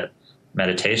explicit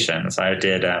meditations. I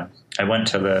went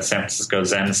to the San Francisco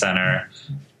Zen Center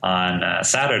on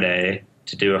Saturday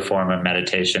to do a form of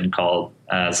meditation called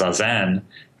Zazen.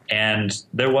 And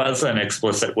there was an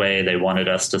explicit way they wanted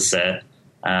us to sit.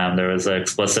 There was an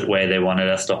explicit way they wanted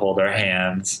us to hold our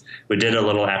hands. We did a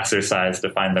little exercise to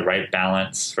find the right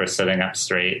balance for sitting up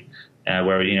straight,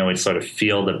 where we'd sort of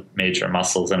feel the major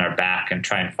muscles in our back and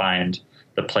try and find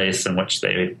the place in which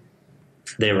they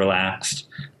relaxed.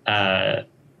 But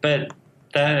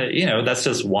that's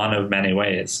just one of many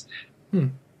ways.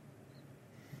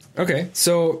 Okay,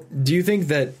 so do you think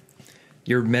that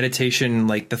your meditation,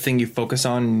 like the thing you focus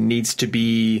on, needs to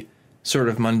be sort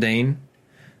of mundane?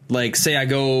 Like, say I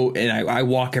go and I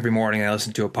walk every morning and I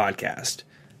listen to a podcast,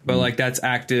 but like that's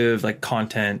active, like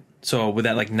content. So would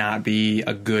that like not be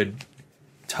a good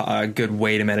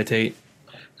way to meditate?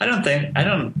 I don't think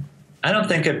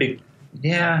it'd be.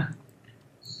 Yeah.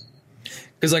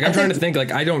 Because like I'm trying to think,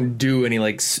 like I don't do any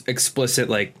like explicit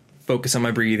like focus on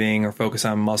my breathing or focus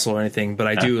on muscle or anything, but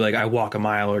I do like I walk a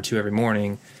mile or two every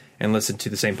morning and listen to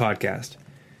the same podcast,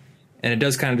 and it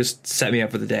does kind of just set me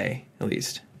up for the day at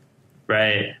least.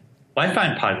 Right. Well, I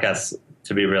find podcasts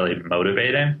to be really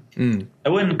motivating. I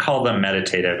wouldn't call them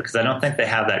meditative because I don't think they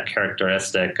have that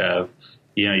characteristic of,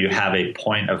 you have a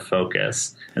point of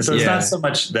focus. And so it's not so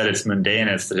much that it's mundane,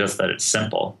 it's just that it's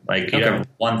simple. Like you have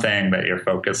one thing that you're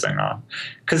focusing on.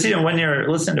 Because, when you're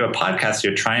listening to a podcast,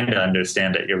 you're trying to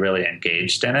understand it. You're really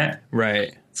engaged in it.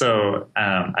 Right. So,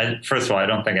 first of all, I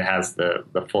don't think it has the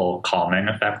full calming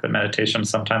effect that meditation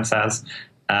sometimes has.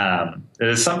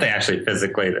 There's something actually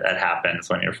physically that happens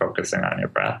when you're focusing on your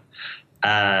breath.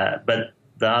 But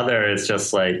the other is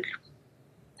just like,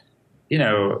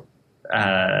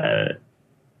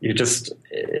 it just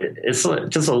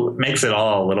makes it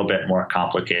all a little bit more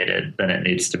complicated than it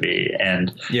needs to be.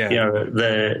 And,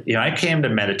 I came to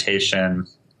meditation,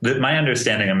 my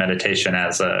understanding of meditation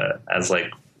as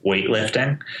like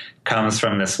weightlifting comes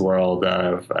from this world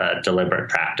of deliberate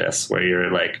practice where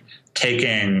you're like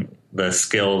taking the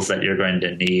skills that you're going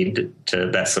to need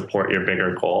that support your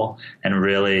bigger goal, and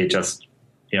really just,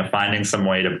 finding some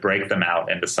way to break them out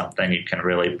into something you can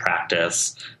really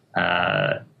practice,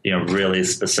 really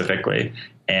specifically.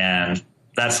 And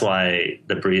that's why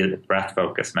the breath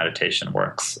focus meditation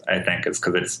works, I think, is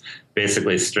because it's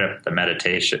basically stripped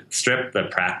the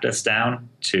practice down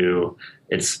to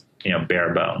its,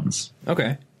 bare bones.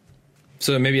 Okay.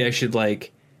 So maybe I should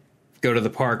go to the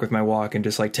park with my walk and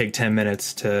just take 10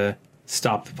 minutes to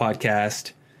stop the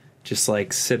podcast, just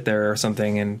sit there or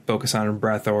something and focus on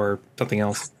breath or something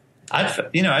else.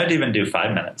 I'd even do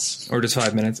 5 minutes or just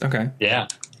 5 minutes. Okay. Yeah.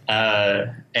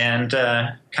 And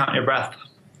count your breath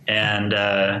and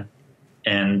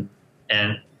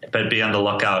but be on the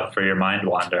lookout for your mind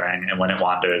wandering. And when it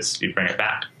wanders, you bring it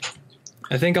back.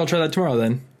 I think I'll try that tomorrow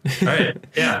then. All right.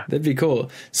 Yeah. That'd be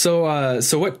cool. So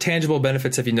what tangible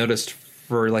benefits have you noticed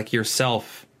for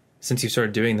yourself since you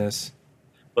started doing this?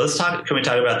 Well, can we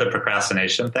talk about the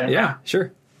procrastination thing? Yeah,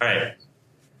 sure. All right.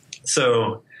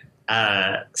 So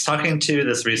I was talking to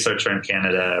this researcher in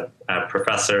Canada,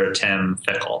 Professor Tim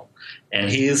Fickle, and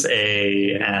he's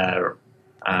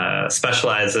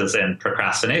specializes in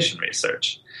procrastination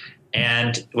research.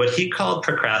 And what he called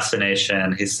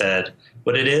procrastination, he said,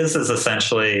 what it is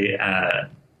essentially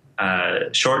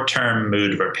short-term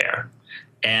mood repair,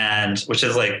 and which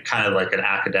is kind of an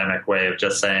academic way of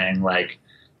just saying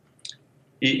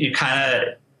you kind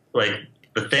of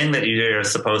the thing that you're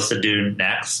supposed to do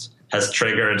next has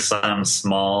triggered some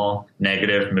small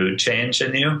negative mood change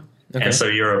in you. Okay. And so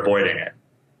you're avoiding it.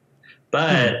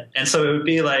 But, and so it would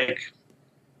be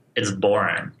it's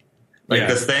boring.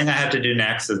 This thing I have to do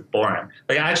next is boring.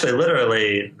 Actually,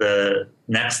 literally, the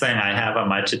next thing I have on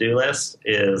my to-do list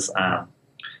is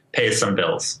pay some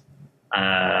bills.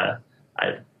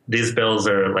 These bills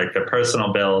are they're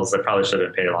personal bills. They probably should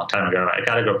have been paid a long time ago. I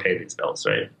got to go pay these bills,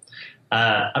 right?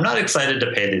 I'm not excited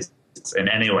to pay these in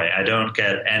any way. I don't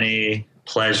get any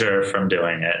pleasure from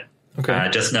doing it. Okay. I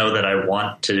just know that I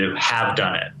want to have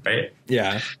done it, right?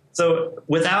 Yeah. So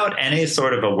without any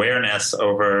sort of awareness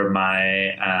over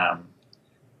my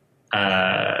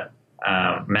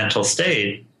mental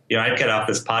state, I'd get off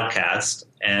this podcast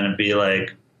and be right?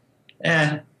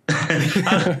 And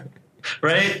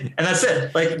that's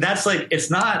it. It's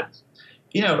not,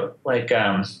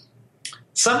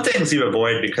 some things you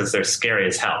avoid because they're scary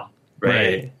as hell,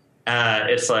 right?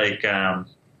 It's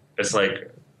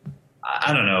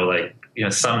I don't know,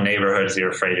 some neighborhoods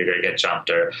you're afraid you're going to get jumped,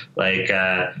 or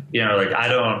I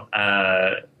don't,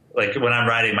 when I'm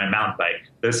riding my mountain bike,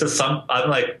 there's just I'm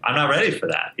not ready for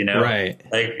that, Right.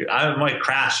 I might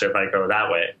crash if I go that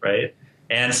way, right?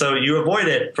 And so you avoid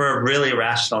it for a really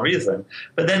rational reason.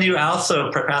 But then you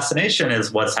also, procrastination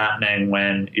is what's happening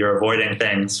when you're avoiding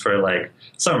things for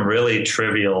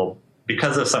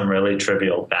because of some really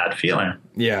trivial bad feeling.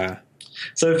 Yeah.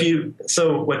 So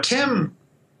what Tim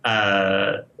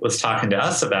was talking to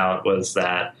us about was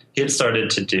that he had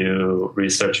started to do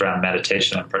research around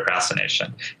meditation and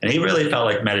procrastination. And he really felt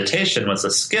like meditation was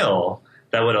a skill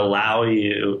that would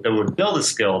build a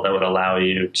skill that would allow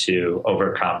you to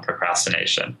overcome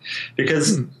procrastination.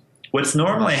 Because what's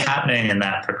normally happening in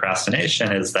that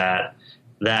procrastination is that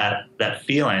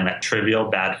feeling, that trivial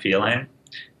bad feeling,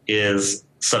 is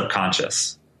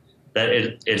subconscious. That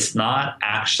it's not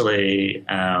actually,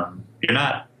 you're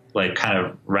not kind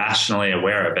of rationally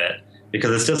aware of it,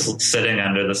 because it's just sitting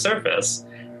under the surface.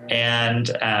 And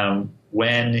the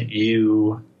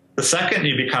second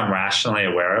you become rationally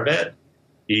aware of it,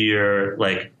 your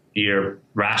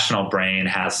rational brain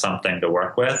has something to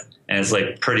work with, and it's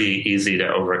pretty easy to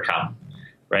overcome,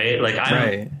 right?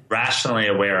 I'm rationally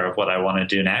aware of what I want to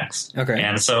do next. Okay.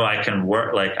 And so I can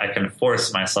work, I can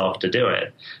force myself to do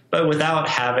it. But without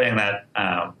having that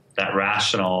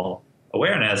rational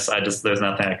awareness, there's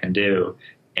nothing I can do.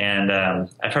 And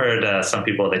I've heard some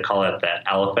people, they call it the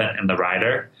elephant in the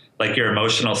rider. Your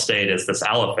emotional state is this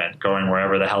elephant going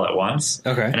wherever the hell it wants.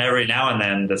 Okay. And every now and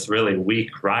then this really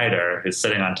weak rider who's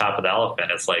sitting on top of the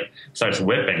elephant is starts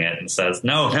whipping it and says,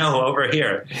 no, over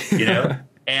here,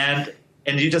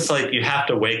 and you just you have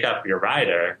to wake up your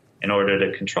rider in order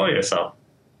to control yourself.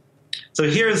 So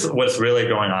here's what's really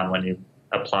going on when you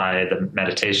apply the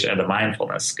meditation and the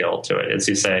mindfulness skill to it, is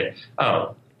you say,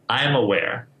 oh, I'm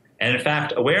aware. And in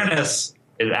fact, awareness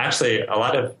is actually, a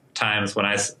lot of times when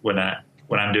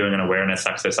I'm doing an awareness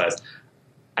exercise,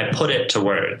 I put it to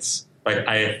words.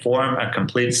 I form a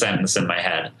complete sentence in my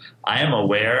head. I am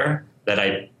aware that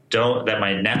that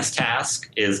my next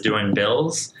task is doing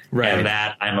bills, right, and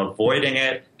that I'm avoiding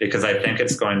it because I think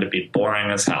it's going to be boring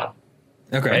as hell.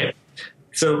 Okay. Right?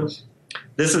 So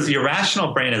your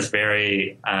rational brain is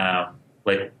very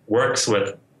like works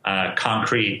with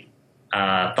concrete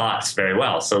thoughts very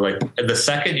well. So like the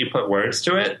second you put words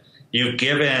to it, you've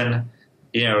given,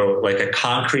 like a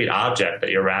concrete object that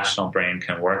your rational brain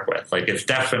can work with. Like it's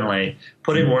definitely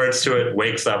putting words to it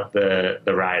wakes up the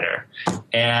writer.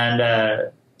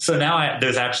 And so now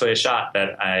there's actually a shot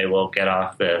that I will get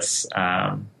off this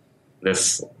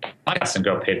this podcast and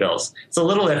go pay bills. It's a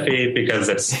little iffy because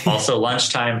it's also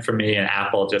lunchtime for me, and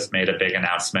Apple just made a big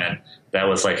announcement that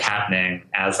was like happening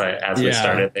as we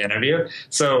started the interview.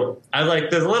 So I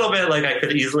there's a little bit like I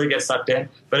could easily get sucked in,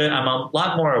 but I'm a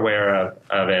lot more aware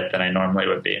of it than I normally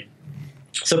would be.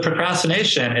 So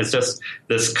procrastination is just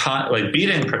this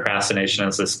beating procrastination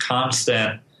is this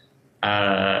constant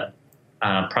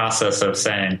process of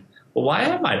saying, well, why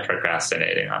am I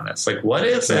procrastinating on this? Like, what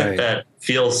is it that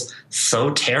feels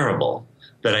so terrible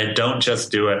that I don't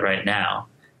just do it right now?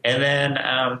 And then,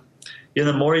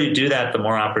 the more you do that, the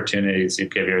more opportunities you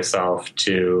give yourself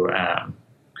to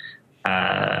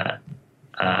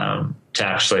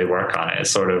actually work on it.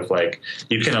 It's sort of like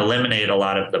you can eliminate a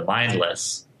lot of the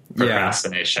mindless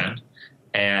procrastination.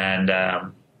 And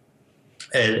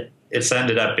it's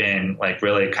ended up being like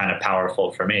really kind of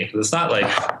powerful for me, because it's not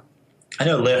like, I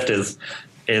know Lyft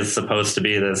is supposed to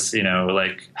be this,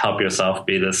 like help yourself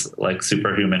be this like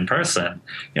superhuman person.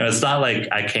 It's not like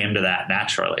I came to that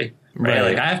naturally, right?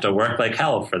 Like I have to work like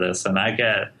hell for this, and I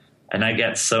get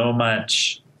so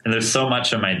much, and there's so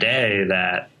much of my day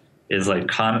that is like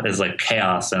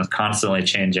chaos and it's constantly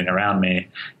changing around me,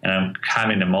 and I'm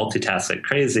having to multitask like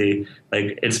crazy.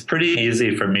 Like it's pretty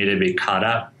easy for me to be caught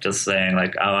up just saying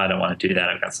like, oh, I don't want to do that.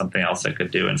 I've got something else I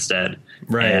could do instead.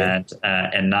 Right.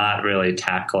 And not really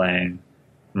tackling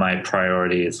my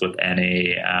priorities with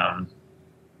any,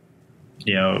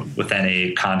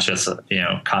 conscious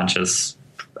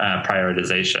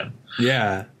prioritization.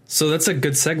 Yeah. So that's a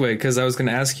good segue, because I was going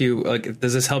to ask you, like,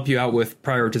 does this help you out with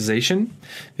prioritization?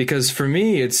 Because for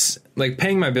me, it's like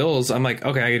paying my bills. I'm like,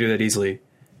 okay, I can do that easily.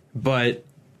 But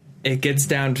it gets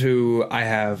down to, I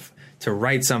have to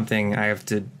write something. I have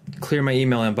to clear my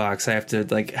email inbox. I have to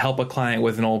like help a client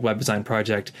with an old web design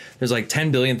project. There's like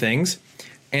 10 billion things,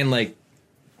 and like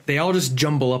they all just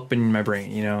jumble up in my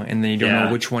brain, and then you don't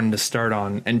know which one to start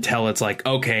on until it's like,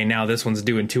 okay, now this one's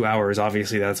due in 2 hours.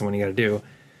 Obviously that's the one you got to do.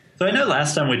 So I know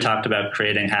last time we talked about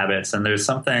creating habits, and there's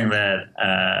something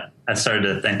that I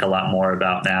started to think a lot more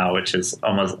about now, which is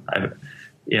almost,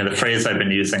 the phrase I've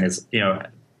been using is,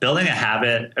 building a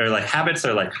habit, or like habits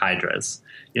are like hydras.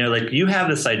 Like you have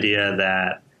this idea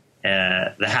that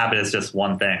the habit is just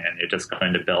one thing and you're just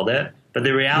going to build it. But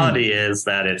the reality is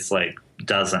that it's like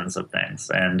dozens of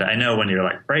things. And I know when you're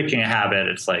like breaking a habit,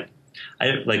 it's like,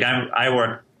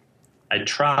 I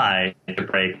try to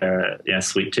break a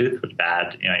sweet tooth, which is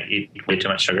bad. I eat way too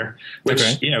much sugar, which,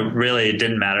 really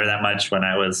didn't matter that much when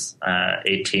I was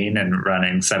 18 and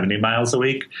running 70 miles a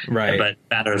week. Right. But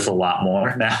matters a lot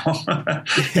more now.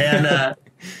 And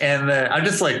I'm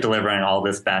just like delivering all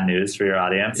this bad news for your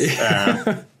audience.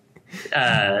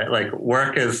 Like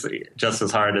work is just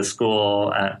as hard as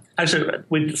school. Actually,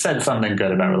 we said something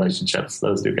good about relationships.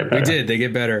 Those do get better. We did. They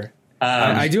get better.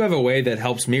 I do have a way that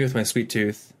helps me with my sweet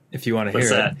tooth, if you want to hear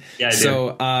that? it. Yeah, I do.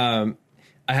 So I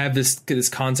have this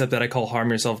concept that I call harm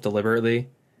yourself deliberately.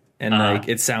 And like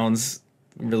it sounds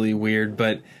really weird,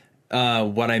 but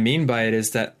what I mean by it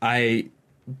is that I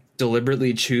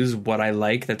deliberately choose what I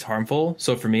like that's harmful.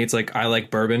 So for me, it's like I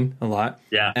like bourbon a lot.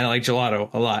 Yeah. And I like gelato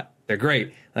a lot. They're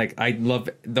great. Like I love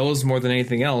those more than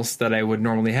anything else that I would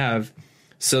normally have.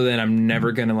 So then I'm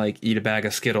never going to like eat a bag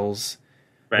of Skittles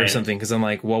or something, because I'm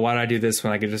like, well, why did I do this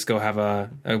when I could just go have a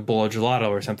bowl of gelato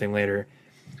or something later?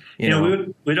 You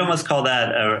know, we'd almost call that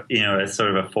a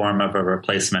sort of a form of a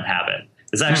replacement habit.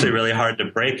 It's actually really hard to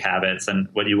break habits, and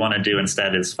what you want to do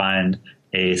instead is find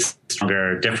a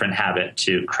stronger, different habit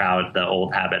to crowd the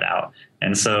old habit out.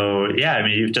 And so,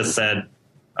 you've just said,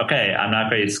 okay, I'm not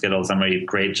going to eat Skittles, I'm going to eat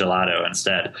great gelato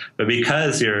instead. But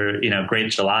because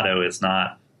great gelato is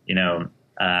not,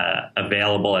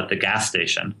 available at the gas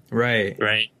station, right,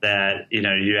 that,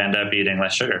 you end up eating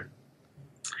less sugar.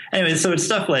 Anyway, so it's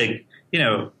stuff like,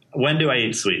 when do I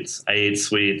eat sweets? I eat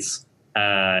sweets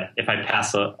if I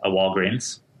pass a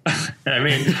Walgreens. I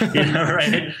mean,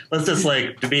 right? Let's just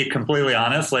to be completely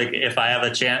honest, if I have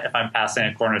a chance, if I'm passing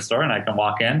a corner store and I can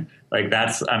walk in, I'm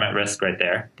at risk right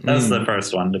there. That's the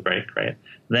first one to break, right?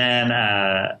 Then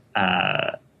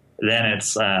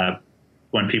it's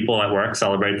when people at work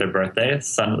celebrate their birthday,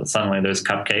 suddenly there's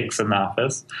cupcakes in the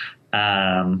office.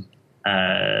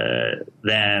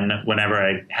 Then whenever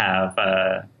I have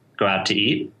go out to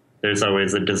eat, there's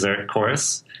always a dessert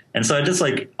course. And so I just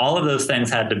all of those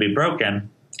things had to be broken.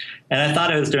 And I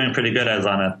thought I was doing pretty good. I was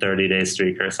on a 30-day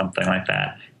streak or something like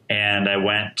that. And I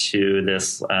went to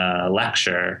this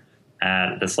lecture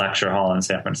at this lecture hall in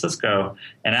San Francisco.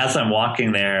 And as I'm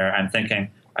walking there, I'm thinking,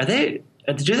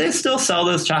 do they still sell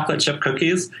those chocolate chip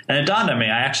cookies? And it dawned on me,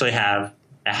 I actually have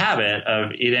a habit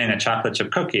of eating a chocolate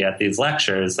chip cookie at these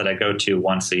lectures that I go to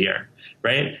once a year,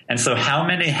 right? And so how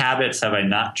many habits have I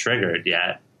not triggered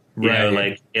yet? You know,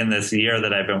 like in this year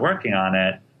that I've been working on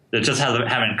it, that just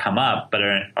haven't come up, but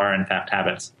are in fact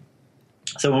habits.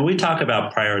 So when we talk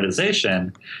about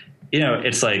prioritization, you know,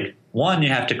 it's like, one, you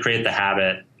have to create the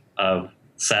habit of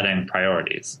setting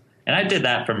priorities. And I did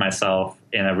that for myself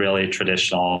in a really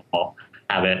traditional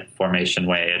habit formation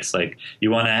way. It's like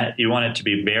you want it to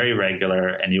be very regular,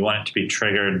 and you want it to be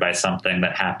triggered by something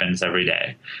that happens every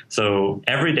day. So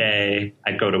every day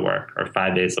I go to work, or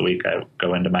 5 days a week I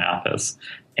go into my office.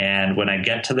 And when I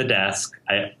get to the desk,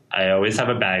 I always have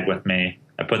a bag with me.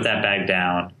 I put that bag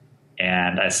down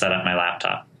and I set up my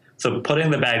laptop. So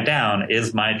putting the bag down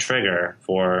is my trigger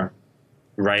for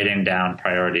writing down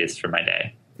priorities for my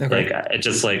day. Okay. Like it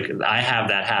just like I have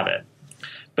that habit.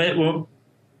 But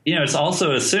you know, it's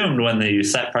also assumed when you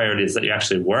set priorities that you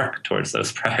actually work towards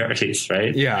those priorities,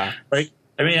 right? Yeah. Like,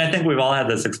 I mean, I think we've all had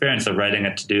this experience of writing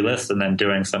a to-do list and then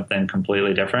doing something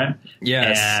completely different.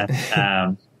 Yes.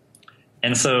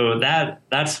 And so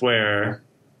that's where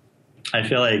I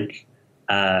feel like,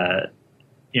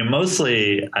 you know,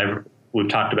 mostly we've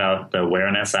talked about the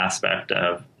awareness aspect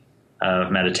of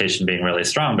meditation being really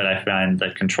strong, but I find the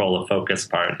control of focus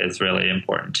part is really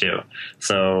important too.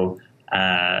 So,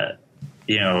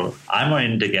 you know, I'm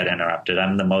going to get interrupted.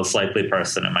 I'm the most likely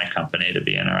person in my company to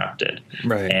be interrupted.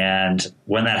 Right. And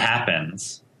when that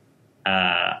happens,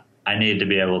 I need to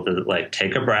be able to like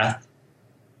take a breath,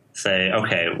 say,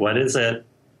 okay, what is it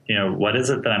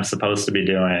that I'm supposed to be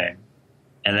doing?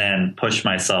 And then push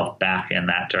myself back in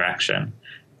that direction.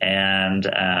 And,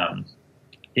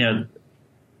 you know,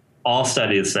 all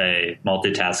studies say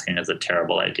multitasking is a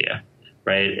terrible idea,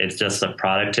 right? It's just a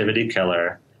productivity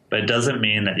killer, but it doesn't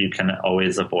mean that you can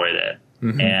always avoid it.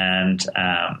 Mm-hmm.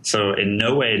 And so in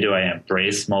no way do I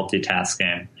embrace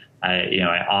multitasking.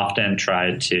 I often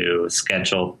try to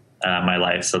schedule my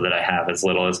life so that I have as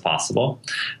little as possible.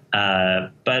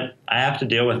 But I have to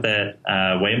deal with it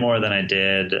way more than I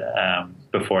did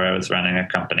before I was running a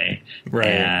company. Right.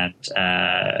 And,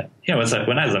 you know,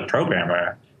 when I was a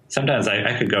programmer, sometimes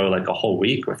I could go like a whole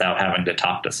week without having to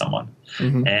talk to someone.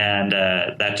 Mm-hmm. And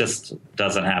that just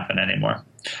doesn't happen anymore.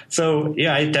 So,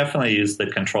 yeah, I definitely use the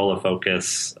control of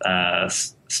focus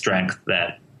strength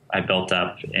that I built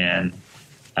up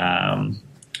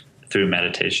through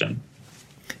meditation.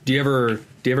 Do you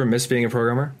ever miss being a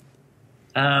programmer?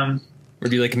 Or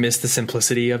do you like miss the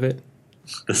simplicity of it?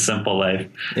 The simple life.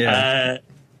 Yeah.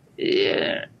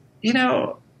 Yeah. You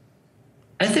know,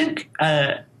 I think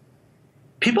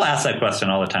people ask that question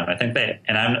all the time. I think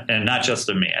and not just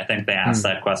of me. I think they ask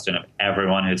that question of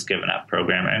everyone who's given up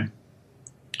programming.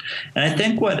 And I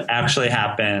think what actually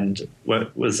happened,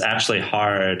 what was actually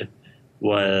hard,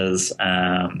 was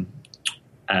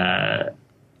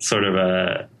sort of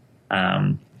a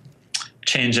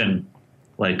change in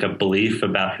like a belief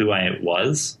about who I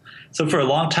was. So for a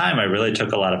long time, I really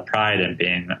took a lot of pride in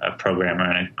being a programmer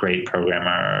and a great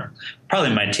programmer.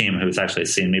 Probably my team, who's actually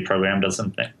seen me program,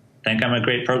 doesn't think I'm a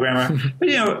great programmer. But,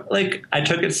 you know, like I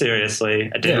took it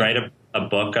seriously. I did write a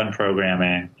book on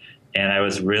programming, and I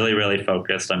was really, really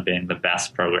focused on being the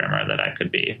best programmer that I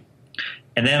could be.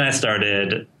 And then I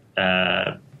started,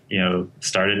 this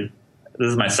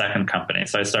is my second company.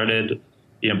 So I started,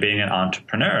 you know, being an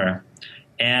entrepreneur.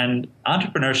 And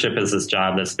entrepreneurship is this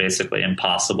job that's basically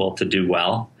impossible to do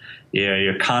well. You know,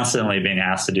 you're constantly being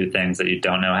asked to do things that you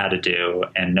don't know how to do,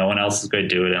 and no one else is going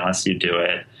to do it unless you do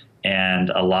it. And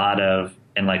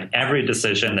like every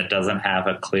decision that doesn't have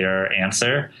a clear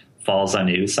answer falls on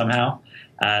you somehow.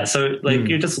 So like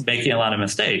you're just making a lot of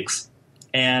mistakes.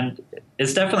 And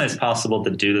it's definitely possible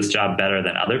to do this job better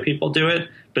than other people do it,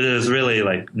 but there's really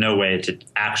like no way to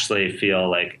actually feel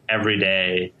like every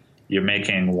day you're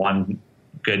making one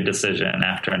good decision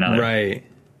after another. Right.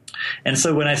 And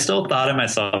so when I still thought of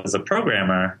myself as a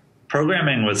programmer,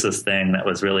 programming was this thing that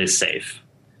was really safe.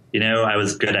 You know, I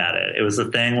was good at it. It was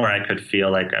a thing where I could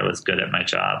feel like I was good at my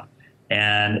job.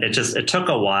 And it took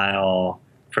a while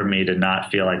for me to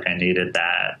not feel like I needed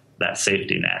that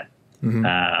safety net. Mm-hmm.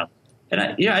 And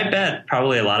I bet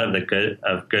probably a lot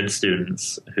of good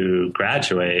students who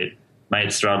graduate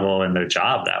might struggle in their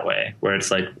job that way, where it's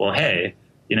like, well, hey,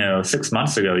 you know, 6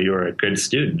 months ago you were a good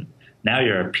student, now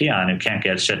you're a peon who can't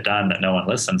get shit done that no one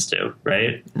listens to,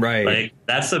 right? Right. Like,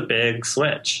 that's a big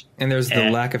switch. And there's the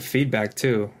lack of feedback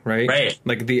too, right? Right.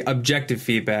 Like the objective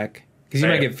feedback. Because you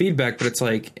might get feedback, but it's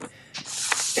like,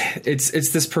 it's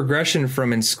this progression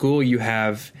from in school you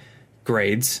have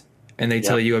grades and they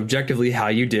tell you objectively how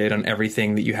you did on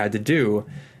everything that you had to do.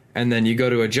 And then you go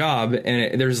to a job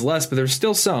and there's less, but there's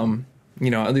still some,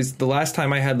 at least the last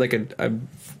time I had like a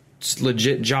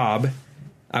legit job,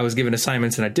 I was given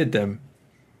assignments and I did them.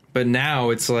 But now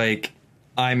it's like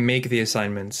I make the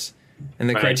assignments and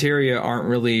the criteria aren't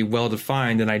really well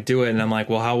defined, and I do it and I'm like,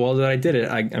 well, how well did I did it?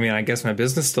 I mean, I guess my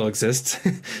business still exists.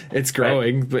 It's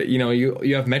growing, but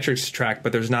you have metrics to track,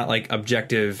 but there's not like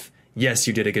objective, yes,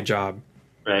 you did a good job.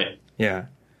 Right. Yeah.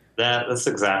 That's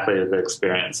exactly the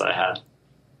experience I had.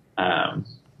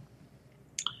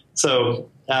 So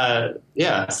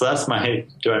that's my,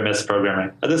 do I miss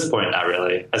programming? At this point, not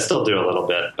really. I still do a little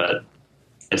bit, but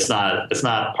it's not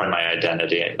part of my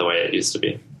identity the way it used to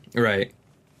be. Right.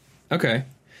 Okay.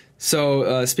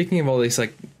 So speaking of all these,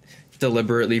 like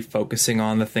deliberately focusing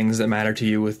on the things that matter to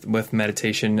you with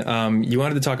meditation, you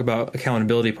wanted to talk about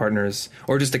accountability partners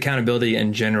or just accountability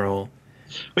in general.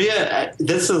 Well, yeah,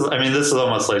 this is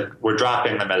almost like we're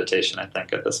dropping the meditation, I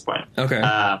think, at this point. Okay.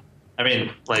 I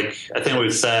think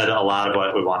we've said a lot of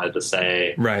what we wanted to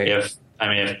say. Right. If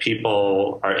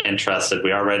people are interested,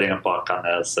 we are writing a book on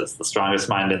this. It's The Strongest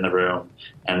Mind in the Room.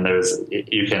 And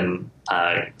you can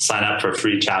sign up for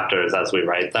free chapters as we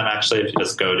write them, actually, if you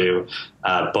just go to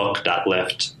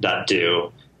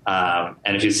book.lift.do.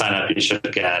 And if you sign up, you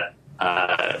should get,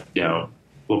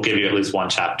 we'll give you at least one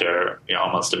chapter,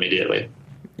 almost immediately.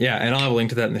 Yeah, and I'll have a link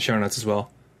to that in the show notes as well.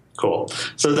 Cool.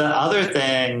 So the other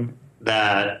thing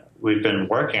that we've been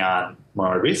working on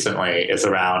more recently is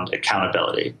around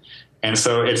accountability. And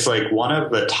so it's like one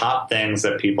of the top things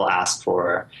that people ask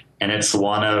for, and it's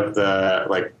one of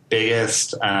the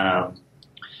biggest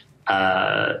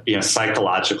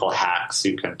psychological hacks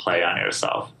you can play on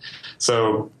yourself.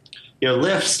 So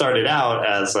Lift started out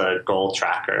as a goal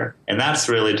tracker, and that's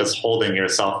really just holding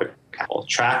yourself accountable,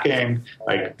 tracking,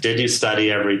 like, did you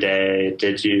study every day?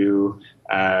 Did you,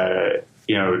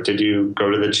 did you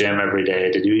go to the gym every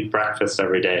day? Did you eat breakfast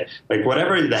every day? Like,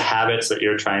 whatever the habits that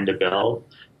you're trying to build,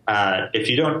 if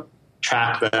you don't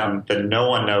track them, then no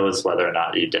one knows whether or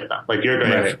not you did them. Like, you're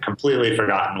going to have completely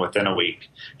forgotten within a week.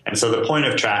 And so the point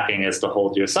of tracking is to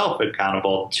hold yourself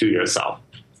accountable to yourself.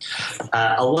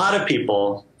 A lot of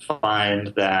people find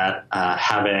that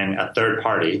having a third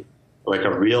party, like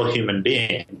a real human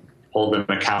being, hold them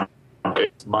accountable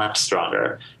is much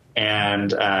stronger.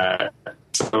 And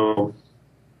so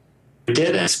we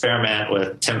did an experiment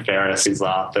with Tim Ferriss. He's the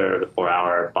author of the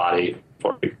 4-Hour Body.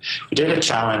 We did a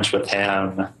challenge with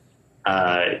him.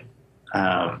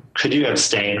 Could you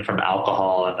abstain from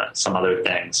alcohol and some other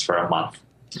things for a month?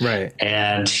 Right.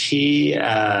 And he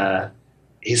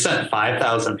sent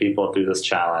 5,000 people through this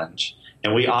challenge.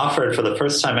 And we offered, for the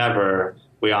first time ever,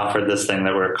 this thing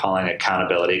that we're calling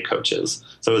accountability coaches.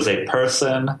 So it was a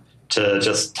person to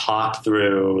just talk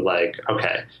through, like,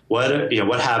 okay,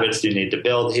 what habits do you need to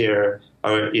build here?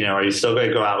 Or, are you still going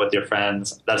to go out with your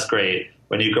friends? That's great.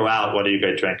 When you go out, what are you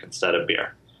going to drink instead of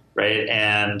beer? Right.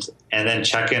 And then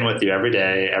check in with you every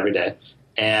day.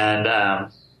 And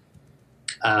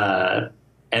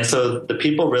so the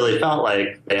people really felt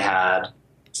like they had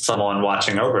someone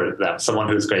watching over them, someone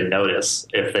who's going to notice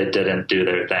if they didn't do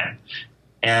their thing.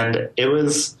 And it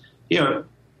was,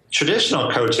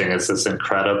 traditional coaching is this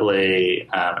incredibly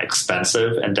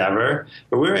expensive endeavor,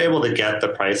 but we were able to get the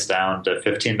price down to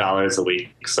 $15 a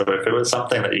week. So if it was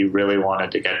something that you really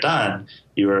wanted to get done,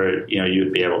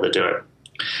 you'd be able to do it.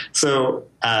 So,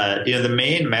 the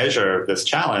main measure of this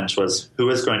challenge was who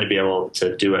was going to be able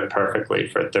to do it perfectly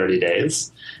for 30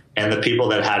 days. And the people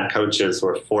that had coaches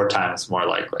were 4 times more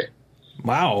likely.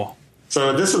 Wow.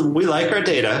 So we like our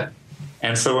data.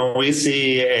 And so when we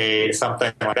see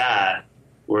something like that,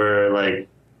 we're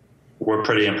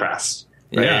pretty impressed.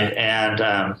 Right?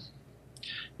 Yeah.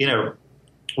 And,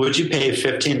 would you pay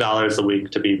 $15 a week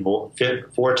to be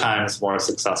 4 times more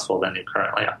successful than you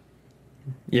currently are?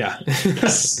 Yeah.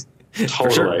 Yes,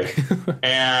 totally. Sure.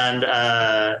 And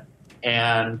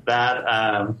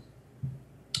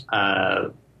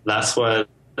that's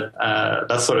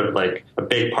sort of like a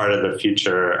big part of the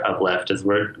future of Lift is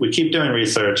we keep doing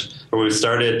research, but we've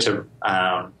started to,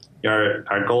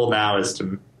 our goal now is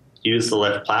to use the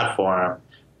Lift platform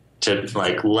to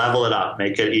level it up,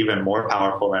 make it even more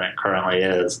powerful than it currently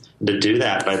is. And to do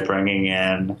that by bringing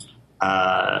in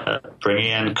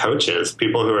coaches,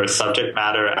 people who are subject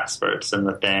matter experts in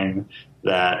the thing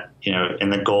that, in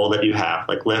the goal that you have.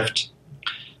 Like Lift,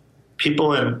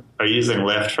 people are using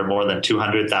Lyft for more than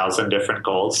 200,000 different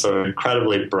goals, so an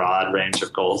incredibly broad range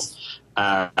of goals.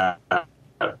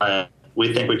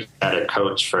 We think we can get a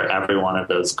coach for every one of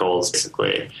those goals,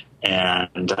 basically,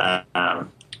 and that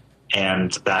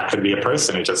could be a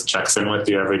person who just checks in with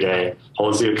you every day,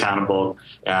 holds you accountable.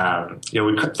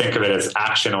 We could think of it as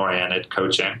action-oriented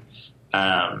coaching.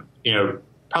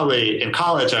 Probably in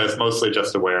college, I was mostly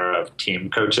just aware of team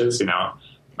coaches.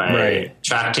 My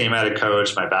track team had a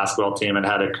coach, my basketball team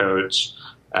had a coach.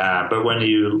 But when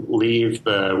you leave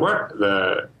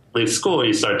leave school,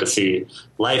 you start to see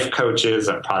life coaches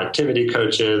and productivity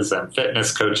coaches and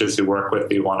fitness coaches who work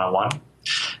with you one-on-one.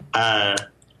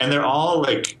 And they're all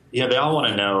like, they all want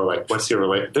to know, like, what's your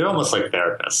relationship? They're almost like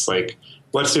therapists. Like,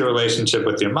 what's your relationship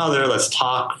with your mother? Let's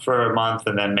talk for a month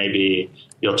and then maybe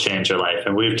you'll change your life.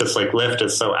 And we've just Lyft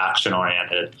is so action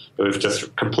oriented that we've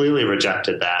just completely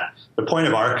rejected that. The point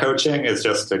of our coaching is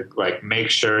just to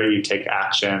make sure you take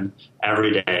action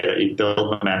every day, that you build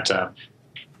momentum.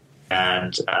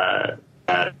 And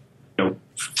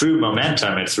through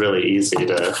momentum, it's really easy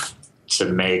to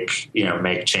make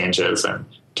changes and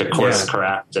to course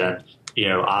correct and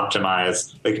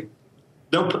optimize.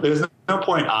 There's no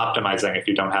point optimizing if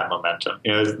you don't have momentum.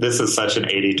 This is such an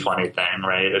 80-20 thing,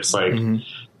 right? It's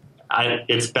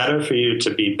it's better for you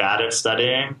to be bad at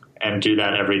studying and do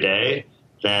that every day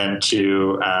than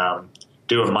to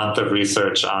do a month of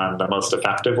research on the most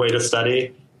effective way to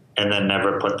study and then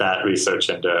never put that research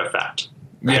into effect.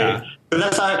 Right? Yeah. So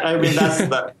that's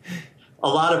a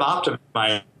lot of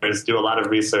optimizers do a lot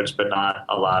of research, but not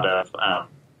a lot of,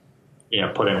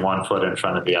 putting one foot in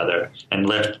front of the other. And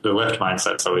the Lyft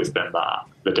mindset's always been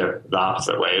the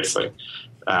opposite way. It's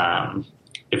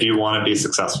if you want to be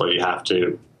successful, you have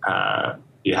to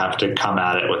come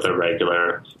at it with a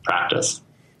regular practice.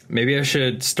 Maybe I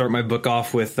should start my book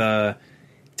off with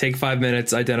take 5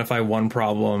 minutes, identify one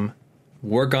problem,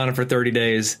 work on it for 30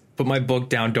 days, put my book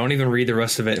down, don't even read the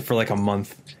rest of it for a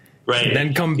month. Right.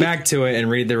 Then come back to it and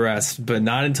read the rest, but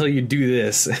not until you do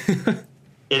this.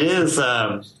 It is,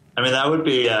 that would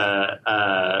be,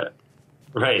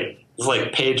 right.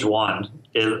 It's page 1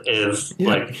 is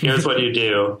here's what you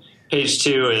do. Page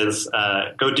 2 is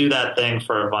go do that thing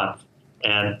for a month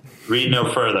and read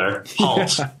no further.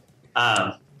 Halt.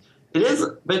 It is,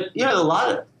 but a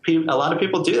lot of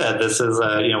people do that. This is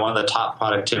one of the top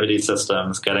productivity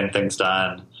systems, getting things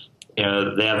done.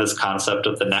 They have this concept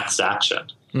of the next action,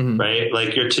 right?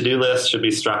 Like your to-do list should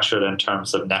be structured in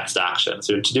terms of next actions.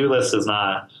 Your to-do list is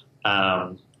not,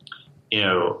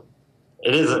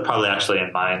 it is probably actually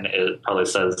in mine. It probably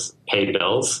says pay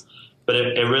bills, but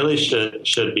it really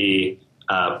should be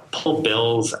pull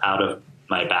bills out of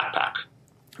my backpack.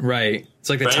 Right. It's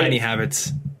like the tiny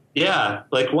habits. Yeah.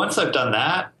 Once I've done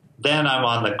that, then I'm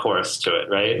on the course to it.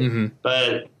 Right. Mm-hmm.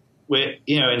 But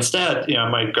instead, I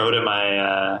might go to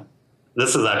my,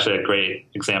 this is actually a great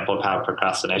example of how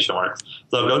procrastination works.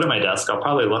 So I'll go to my desk. I'll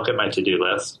probably look at my to-do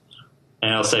list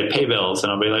and it'll say pay bills.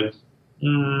 And I'll be like,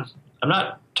 I'm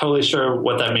not totally sure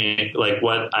what that means.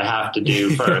 What I have to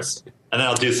do first. And then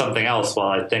I'll do something else while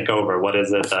I think over what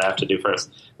is it that I have to do first.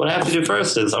 What I have to do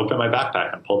first is open my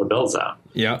backpack and pull the bills out.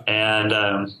 Yeah. And,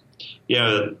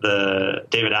 the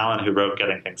David Allen who wrote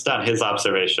Getting Things Done, his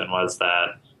observation was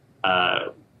that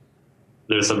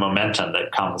there's a momentum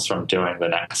that comes from doing the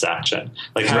next action.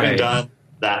 Having done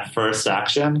that first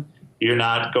action, you're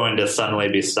not going to suddenly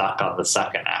be stuck on the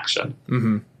second action.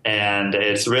 Mm-hmm. And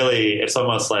it's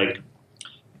almost like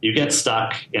you get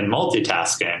stuck in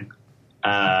multitasking.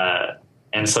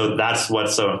 And so that's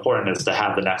what's so important, is to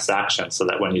have the next action so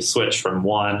that when you switch from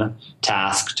one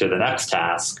task to the next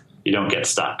task, you don't get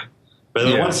stuck. But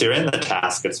then once you're in the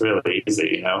task, it's really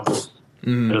easy,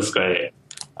 It's great.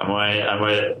 I'm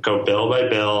going to go bill by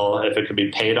bill. If it can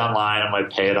be paid online, I'm going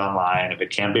to pay it online. If it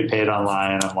can't be paid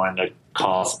online, I'm going to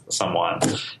call someone.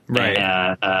 Right.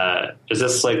 And it's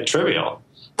just trivial.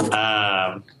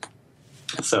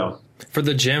 So for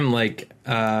the gym,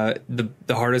 the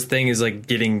hardest thing is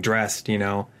getting dressed,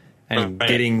 and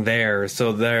getting there.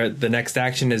 So the next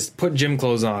action is put gym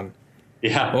clothes on.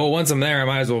 Yeah. Well, once I'm there, I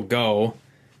might as well go.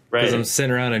 Right. Because I'm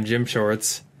sitting around in gym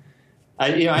shorts.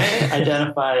 I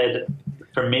identified,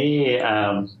 for me,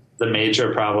 the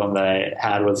major problem that I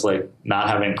had was not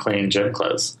having clean gym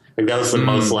clothes. That was the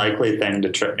most likely thing to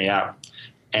trip me up.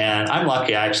 And I'm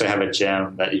lucky I actually have a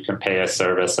gym that you can pay a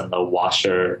service and they'll wash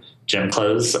your gym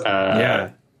clothes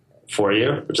for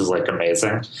you, which is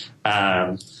amazing.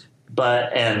 But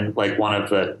one of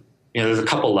the, there's a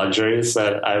couple luxuries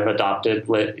that I've adopted,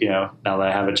 now that I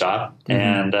have a job,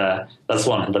 and that's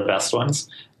one of the best ones.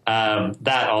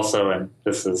 That also, and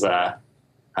this is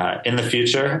In the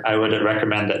future, I would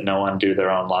recommend that no one do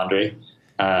their own laundry.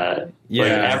 Like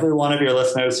every one of your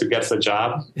listeners who gets a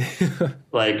job,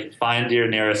 like find your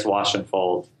nearest wash and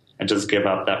fold and just give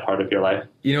up that part of your life.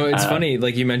 You know, it's funny.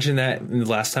 Like you mentioned that the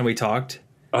last time we talked.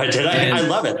 Oh, did I? I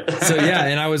love it. So yeah,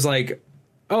 and I was like,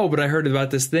 oh, but I heard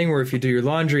about this thing where if you do your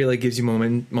laundry, it like gives you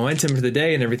momentum for the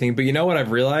day and everything. But you know what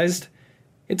I've realized?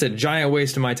 It's a giant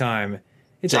waste of my time.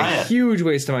 It's a huge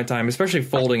waste of my time, especially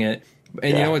folding it.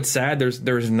 And you know what's sad?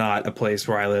 There's not a place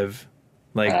where I live.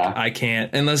 Like I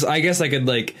can't, unless I guess I could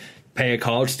like pay a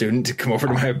college student to come over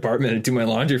to my apartment and do my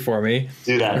laundry for me.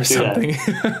 Do that or something.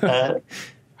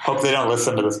 Hope they don't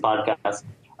listen to this podcast.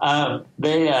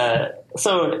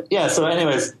 So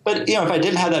anyways, but you know, if I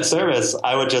didn't have that service,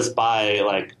 I would just buy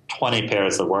like 20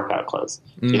 pairs of workout clothes.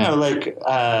 You know, like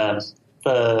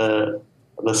the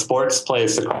sports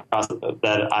place across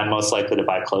that I'm most likely to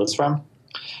buy clothes from,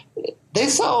 they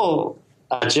sell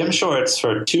gym shorts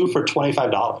for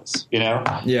 $25, you know?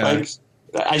 Yeah. Like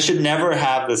I should never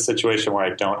have this situation where I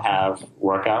don't have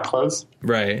workout clothes.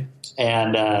 Right.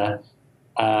 And,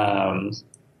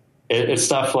 it's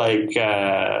stuff like,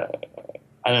 I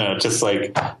don't know, just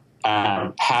like,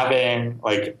 having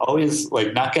like always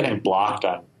like not getting blocked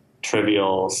on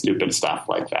trivial, stupid stuff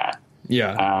like that.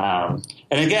 Yeah.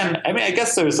 And again, I mean, I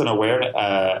guess there's an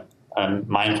a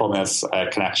mindfulness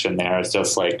connection there. It's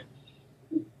just like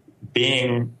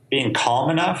being calm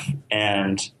enough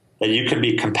and that you can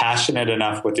be compassionate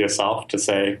enough with yourself to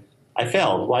say, I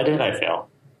failed. Why did I fail?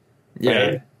 Yeah.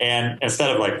 Right? And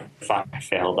instead of like, fuck, I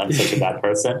failed, I'm such a bad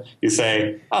person, you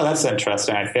say, oh, that's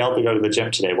interesting. I failed to go to the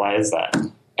gym today. Why is that?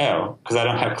 Oh, because I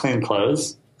don't have clean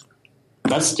clothes.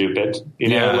 That's stupid. You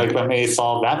know, like let me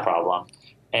solve that problem.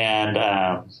 And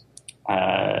I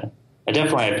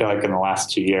feel like in the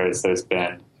last 2 years, there's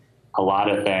been a lot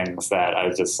of things that I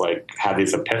just like had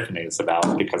these epiphanies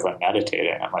about because I'm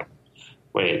meditating. I'm like,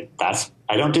 wait,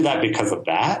 I don't do that because of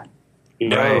that. You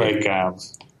know, right. Like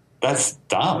that's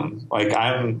dumb. Like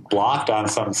I'm blocked on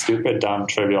some stupid, dumb,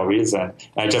 trivial reason. And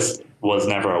I just was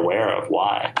never aware of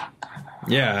why.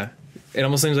 Yeah. It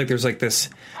almost seems like there's like this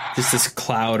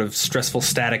cloud of stressful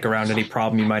static around any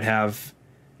problem you might have.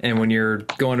 And when you're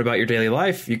going about your daily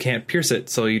life, you can't pierce it.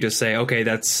 So you just say, okay,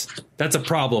 that's a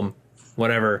problem,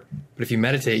 whatever. But if you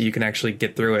meditate, you can actually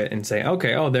get through it and say,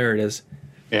 okay, oh, there it is.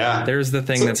 Yeah. There's the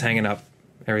thing that's hanging up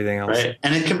everything else. Right.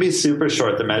 And it can be super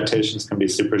short. The meditations can be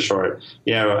super short.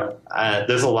 You know,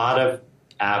 there's a lot of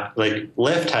like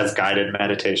Lyft has guided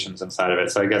meditations inside of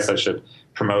it. So I guess I should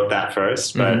promote that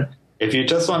first. But if you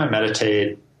just want to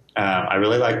meditate, I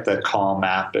really like the Calm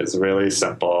app. It's really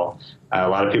simple. A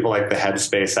lot of people like the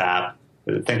Headspace app.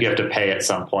 I think you have to pay at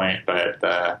some point, but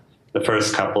the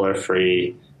first couple are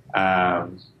free.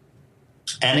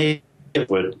 Any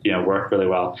would work really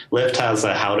well. Lyft has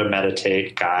a how to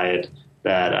meditate guide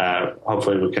that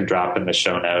hopefully we can drop in the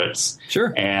show notes.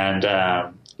 Sure. And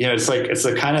it's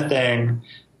the kind of thing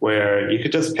where you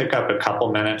could just pick up a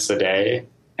couple minutes a day,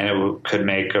 and it could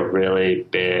make a really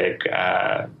big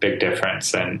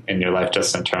difference in your life,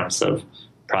 just in terms of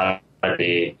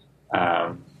productivity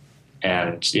and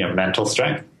mental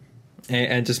strength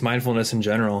and just mindfulness in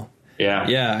general.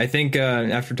 Yeah. I think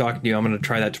after talking to you, I'm going to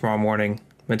try that tomorrow morning.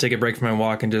 I'm going to take a break from my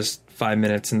walk and just 5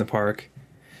 minutes in the park.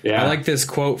 Yeah. I like this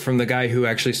quote from the guy who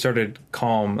actually started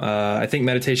Calm. I think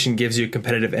meditation gives you a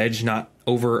competitive edge, not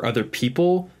over other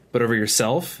people, but over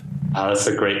yourself. Oh, that's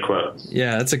a great quote.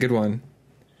 Yeah, that's a good one.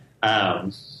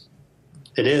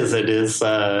 It is.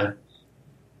 I'm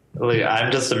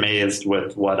just amazed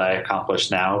with what I accomplish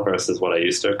now versus what I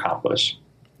used to accomplish.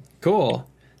 Cool.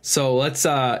 So let's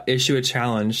issue a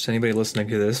challenge to anybody listening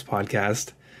to this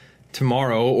podcast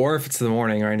tomorrow, or if it's the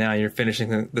morning right now, you're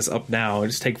finishing this up now,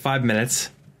 just take 5 minutes.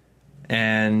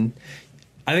 And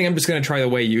I think I'm just going to try the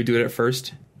way you do it at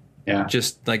first. Yeah.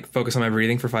 Just like focus on my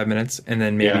breathing for 5 minutes, and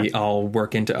then maybe I'll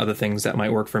work into other things that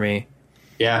might work for me.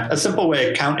 Yeah. A simple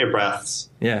way, count your breaths.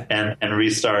 Yeah. And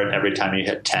restart every time you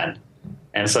hit 10.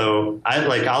 And so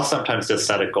I'll sometimes just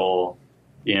set a goal,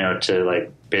 to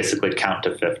like basically count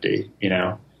to 50,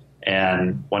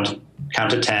 and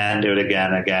count to 10, do it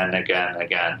again, and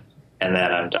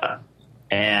then I'm done.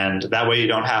 And that way you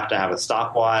don't have to have a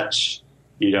stopwatch.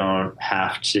 You don't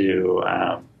have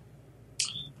to,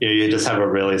 you just have a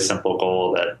really simple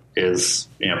goal that is,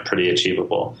 pretty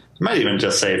achievable. You might even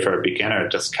just say for a beginner,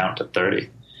 just count to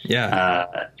 30.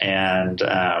 Yeah. And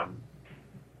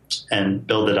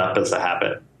build it up as a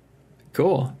habit.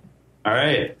 Cool. All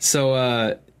right.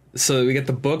 So we get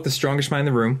the book, The Strongest Mind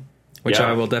in the Room, which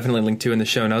I will definitely link to in the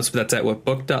show notes, but that's at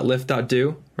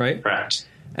book.lyft.do, right? Correct.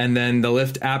 And then the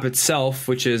Lyft app itself,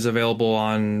 which is available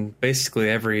on basically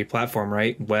every platform,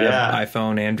 right? Web,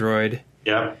 iPhone, Android.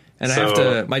 Yep. And I have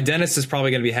to, my dentist is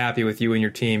probably going to be happy with you and your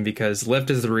team because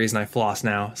Lyft is the reason I floss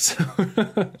now. So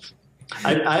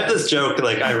I have this joke,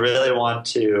 like I really want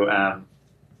to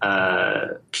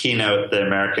keynote the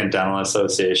American Dental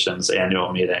Association's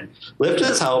annual meeting. Lyft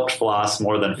has helped floss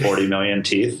more than 40 million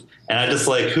teeth. And I just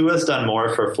like, who has done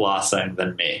more for flossing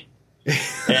than me?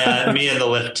 And me and the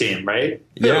Lyft team, right?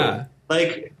 Yeah.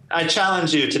 Like, I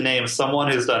challenge you to name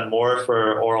someone who's done more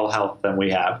for oral health than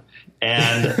we have.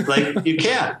 And like, you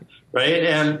can't. Right.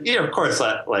 And, you know, of course,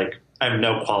 like I have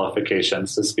no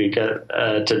qualifications to speak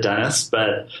to dentists,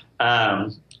 but I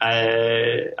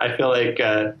feel like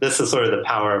this is sort of the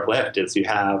power of Lyft is you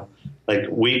have like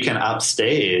we can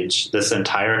upstage this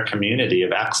entire community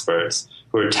of experts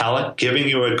who are giving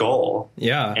you a goal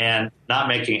and not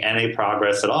making any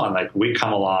progress at all. And like we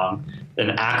come along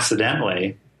and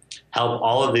accidentally help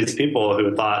all of these people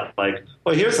who thought like,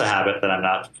 well, here's a habit that I'm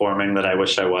not forming that I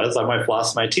wish I was. I might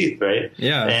floss my teeth, right?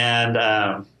 Yeah.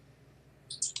 And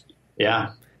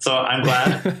so I'm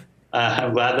glad.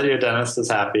 I'm glad that your dentist is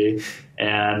happy,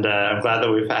 and I'm glad that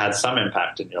we've had some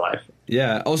impact in your life.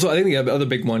 Yeah. Also, I think the other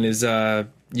big one is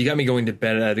you got me going to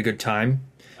bed at a good time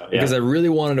because I really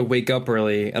wanted to wake up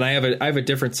early, and I have a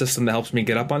different system that helps me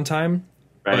get up on time.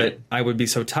 Right. But I would be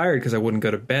so tired because I wouldn't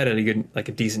go to bed at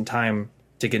a decent time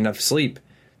to get enough sleep.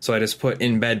 So I just put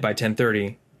in bed by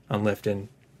 10:30 on Lyft and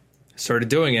started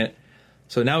doing it.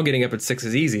 So now getting up at 6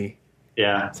 is easy.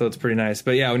 Yeah. So it's pretty nice.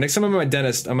 But yeah, next time I'm at my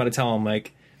dentist, I'm going to tell him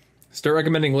like, start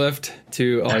recommending Lyft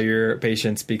to all your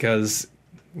patients because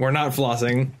we're not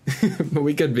flossing, but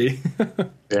we could be.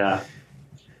 Yeah.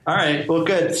 All right. Well,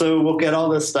 good. So we'll get all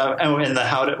this stuff. And in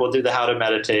we'll do the how to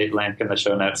meditate link in the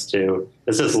show notes too.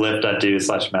 This is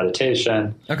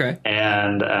lyft.do/meditation. Okay.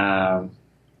 And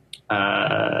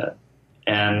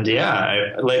yeah, I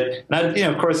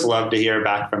of course love to hear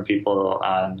back from people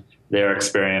on their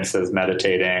experiences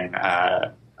meditating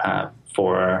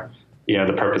for,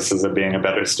 the purposes of being a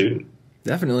better student.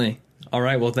 Definitely. All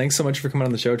right. Well, thanks so much for coming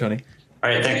on the show, Tony. All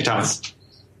right. Thank you, Thomas.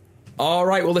 All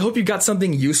right. Well, I hope you got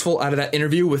something useful out of that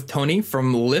interview with Tony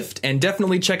from Lyft, and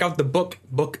definitely check out the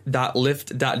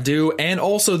book.lyft.do. And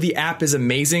also the app is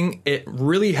amazing. It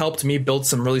really helped me build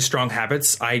some really strong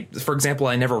habits. For example,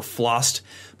 I never flossed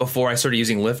before I started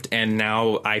using Lyft, and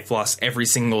now I floss every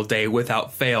single day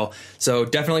without fail. So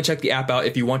definitely check the app out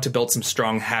if you want to build some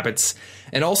strong habits.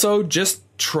 And also just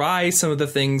try some of the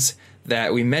things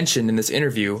that we mentioned in this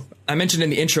interview. I mentioned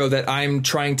in the intro that I'm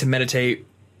trying to meditate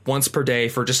once per day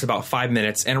for just about 5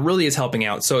 minutes, and it really is helping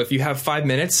out. So if you have 5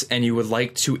 minutes and you would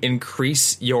like to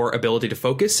increase your ability to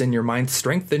focus and your mind's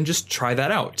strength, then just try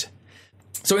that out.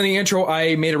 So in the intro,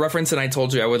 I made a reference and I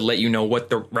told you I would let you know what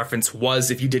the reference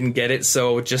was if you didn't get it.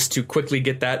 So just to quickly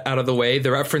get that out of the way, the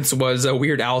reference was a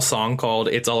Weird Al song called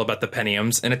It's All About the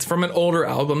Pentiums, and it's from an older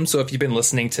album. So if you've been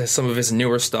listening to some of his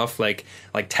newer stuff like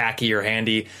Tacky or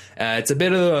Handy, it's a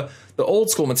bit of the old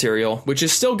school material, which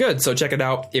is still good. So check it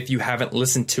out if you haven't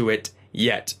listened to it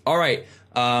yet. All right.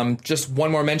 Just one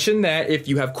more mention that if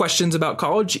you have questions about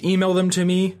college, email them to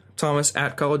me,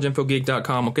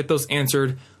 Thomas@collegeinfogeek.com. We'll get those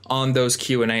answered on those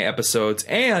Q&A episodes.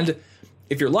 And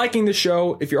if you're liking the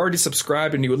show, if you're already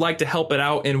subscribed and you would like to help it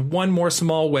out in one more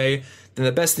small way, then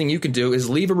the best thing you can do is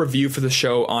leave a review for the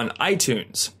show on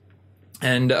iTunes.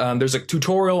 And there's a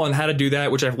tutorial on how to do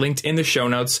that, which I've linked in the show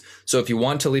notes. So if you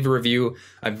want to leave a review,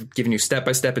 I've given you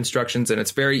step-by-step instructions, and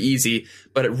it's very easy,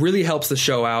 but it really helps the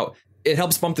show out. It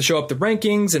helps bump the show up the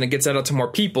rankings, and it gets out to more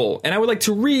people. And I would like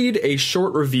to read a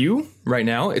short review right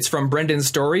now. It's from Brendan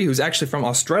Story, who's actually from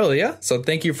Australia. So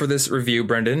thank you for this review,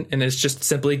 Brendan. And it's just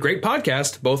simply great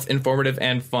podcast, both informative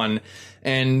and fun.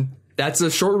 And that's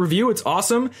a short review. It's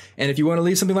awesome. And if you want to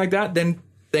leave something like that, then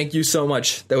thank you so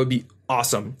much. That would be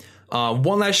awesome.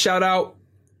 One last shout out.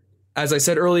 As I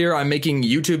said earlier, I'm making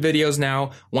YouTube videos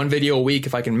now, 1 video a week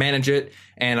if I can manage it.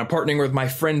 And I'm partnering with my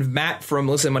friend Matt from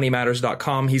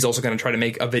listenmoneymatters.com. He's also going to try to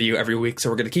make a video every week. So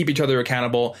we're going to keep each other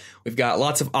accountable. We've got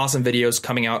lots of awesome videos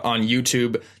coming out on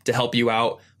YouTube to help you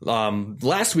out.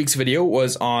 Last week's video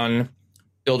was on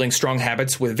building strong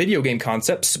habits with video game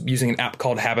concepts using an app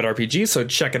called Habit RPG. So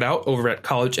check it out over at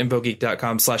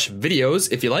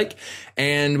collegeinfogeek.com/videos if you like.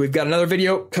 And we've got another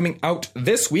video coming out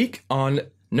this week on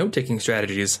note-taking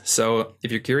strategies. So if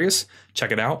you're curious,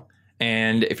 check it out.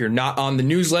 And if you're not on the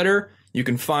newsletter, you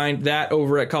can find that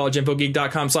over at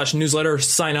collegeinfogeek.com/newsletter.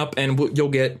 Sign up and you'll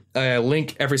get a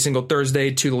link every single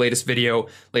Thursday to the latest video,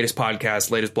 latest podcast,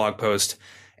 latest blog post,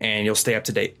 and you'll stay up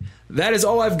to date. That is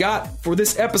all I've got for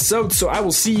this episode, so I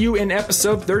will see you in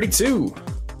episode 32.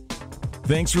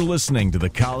 Thanks for listening to the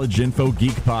College Info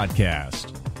Geek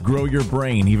Podcast. Grow your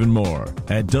brain even more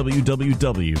at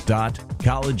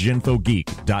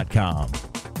www.collegeinfogeek.com.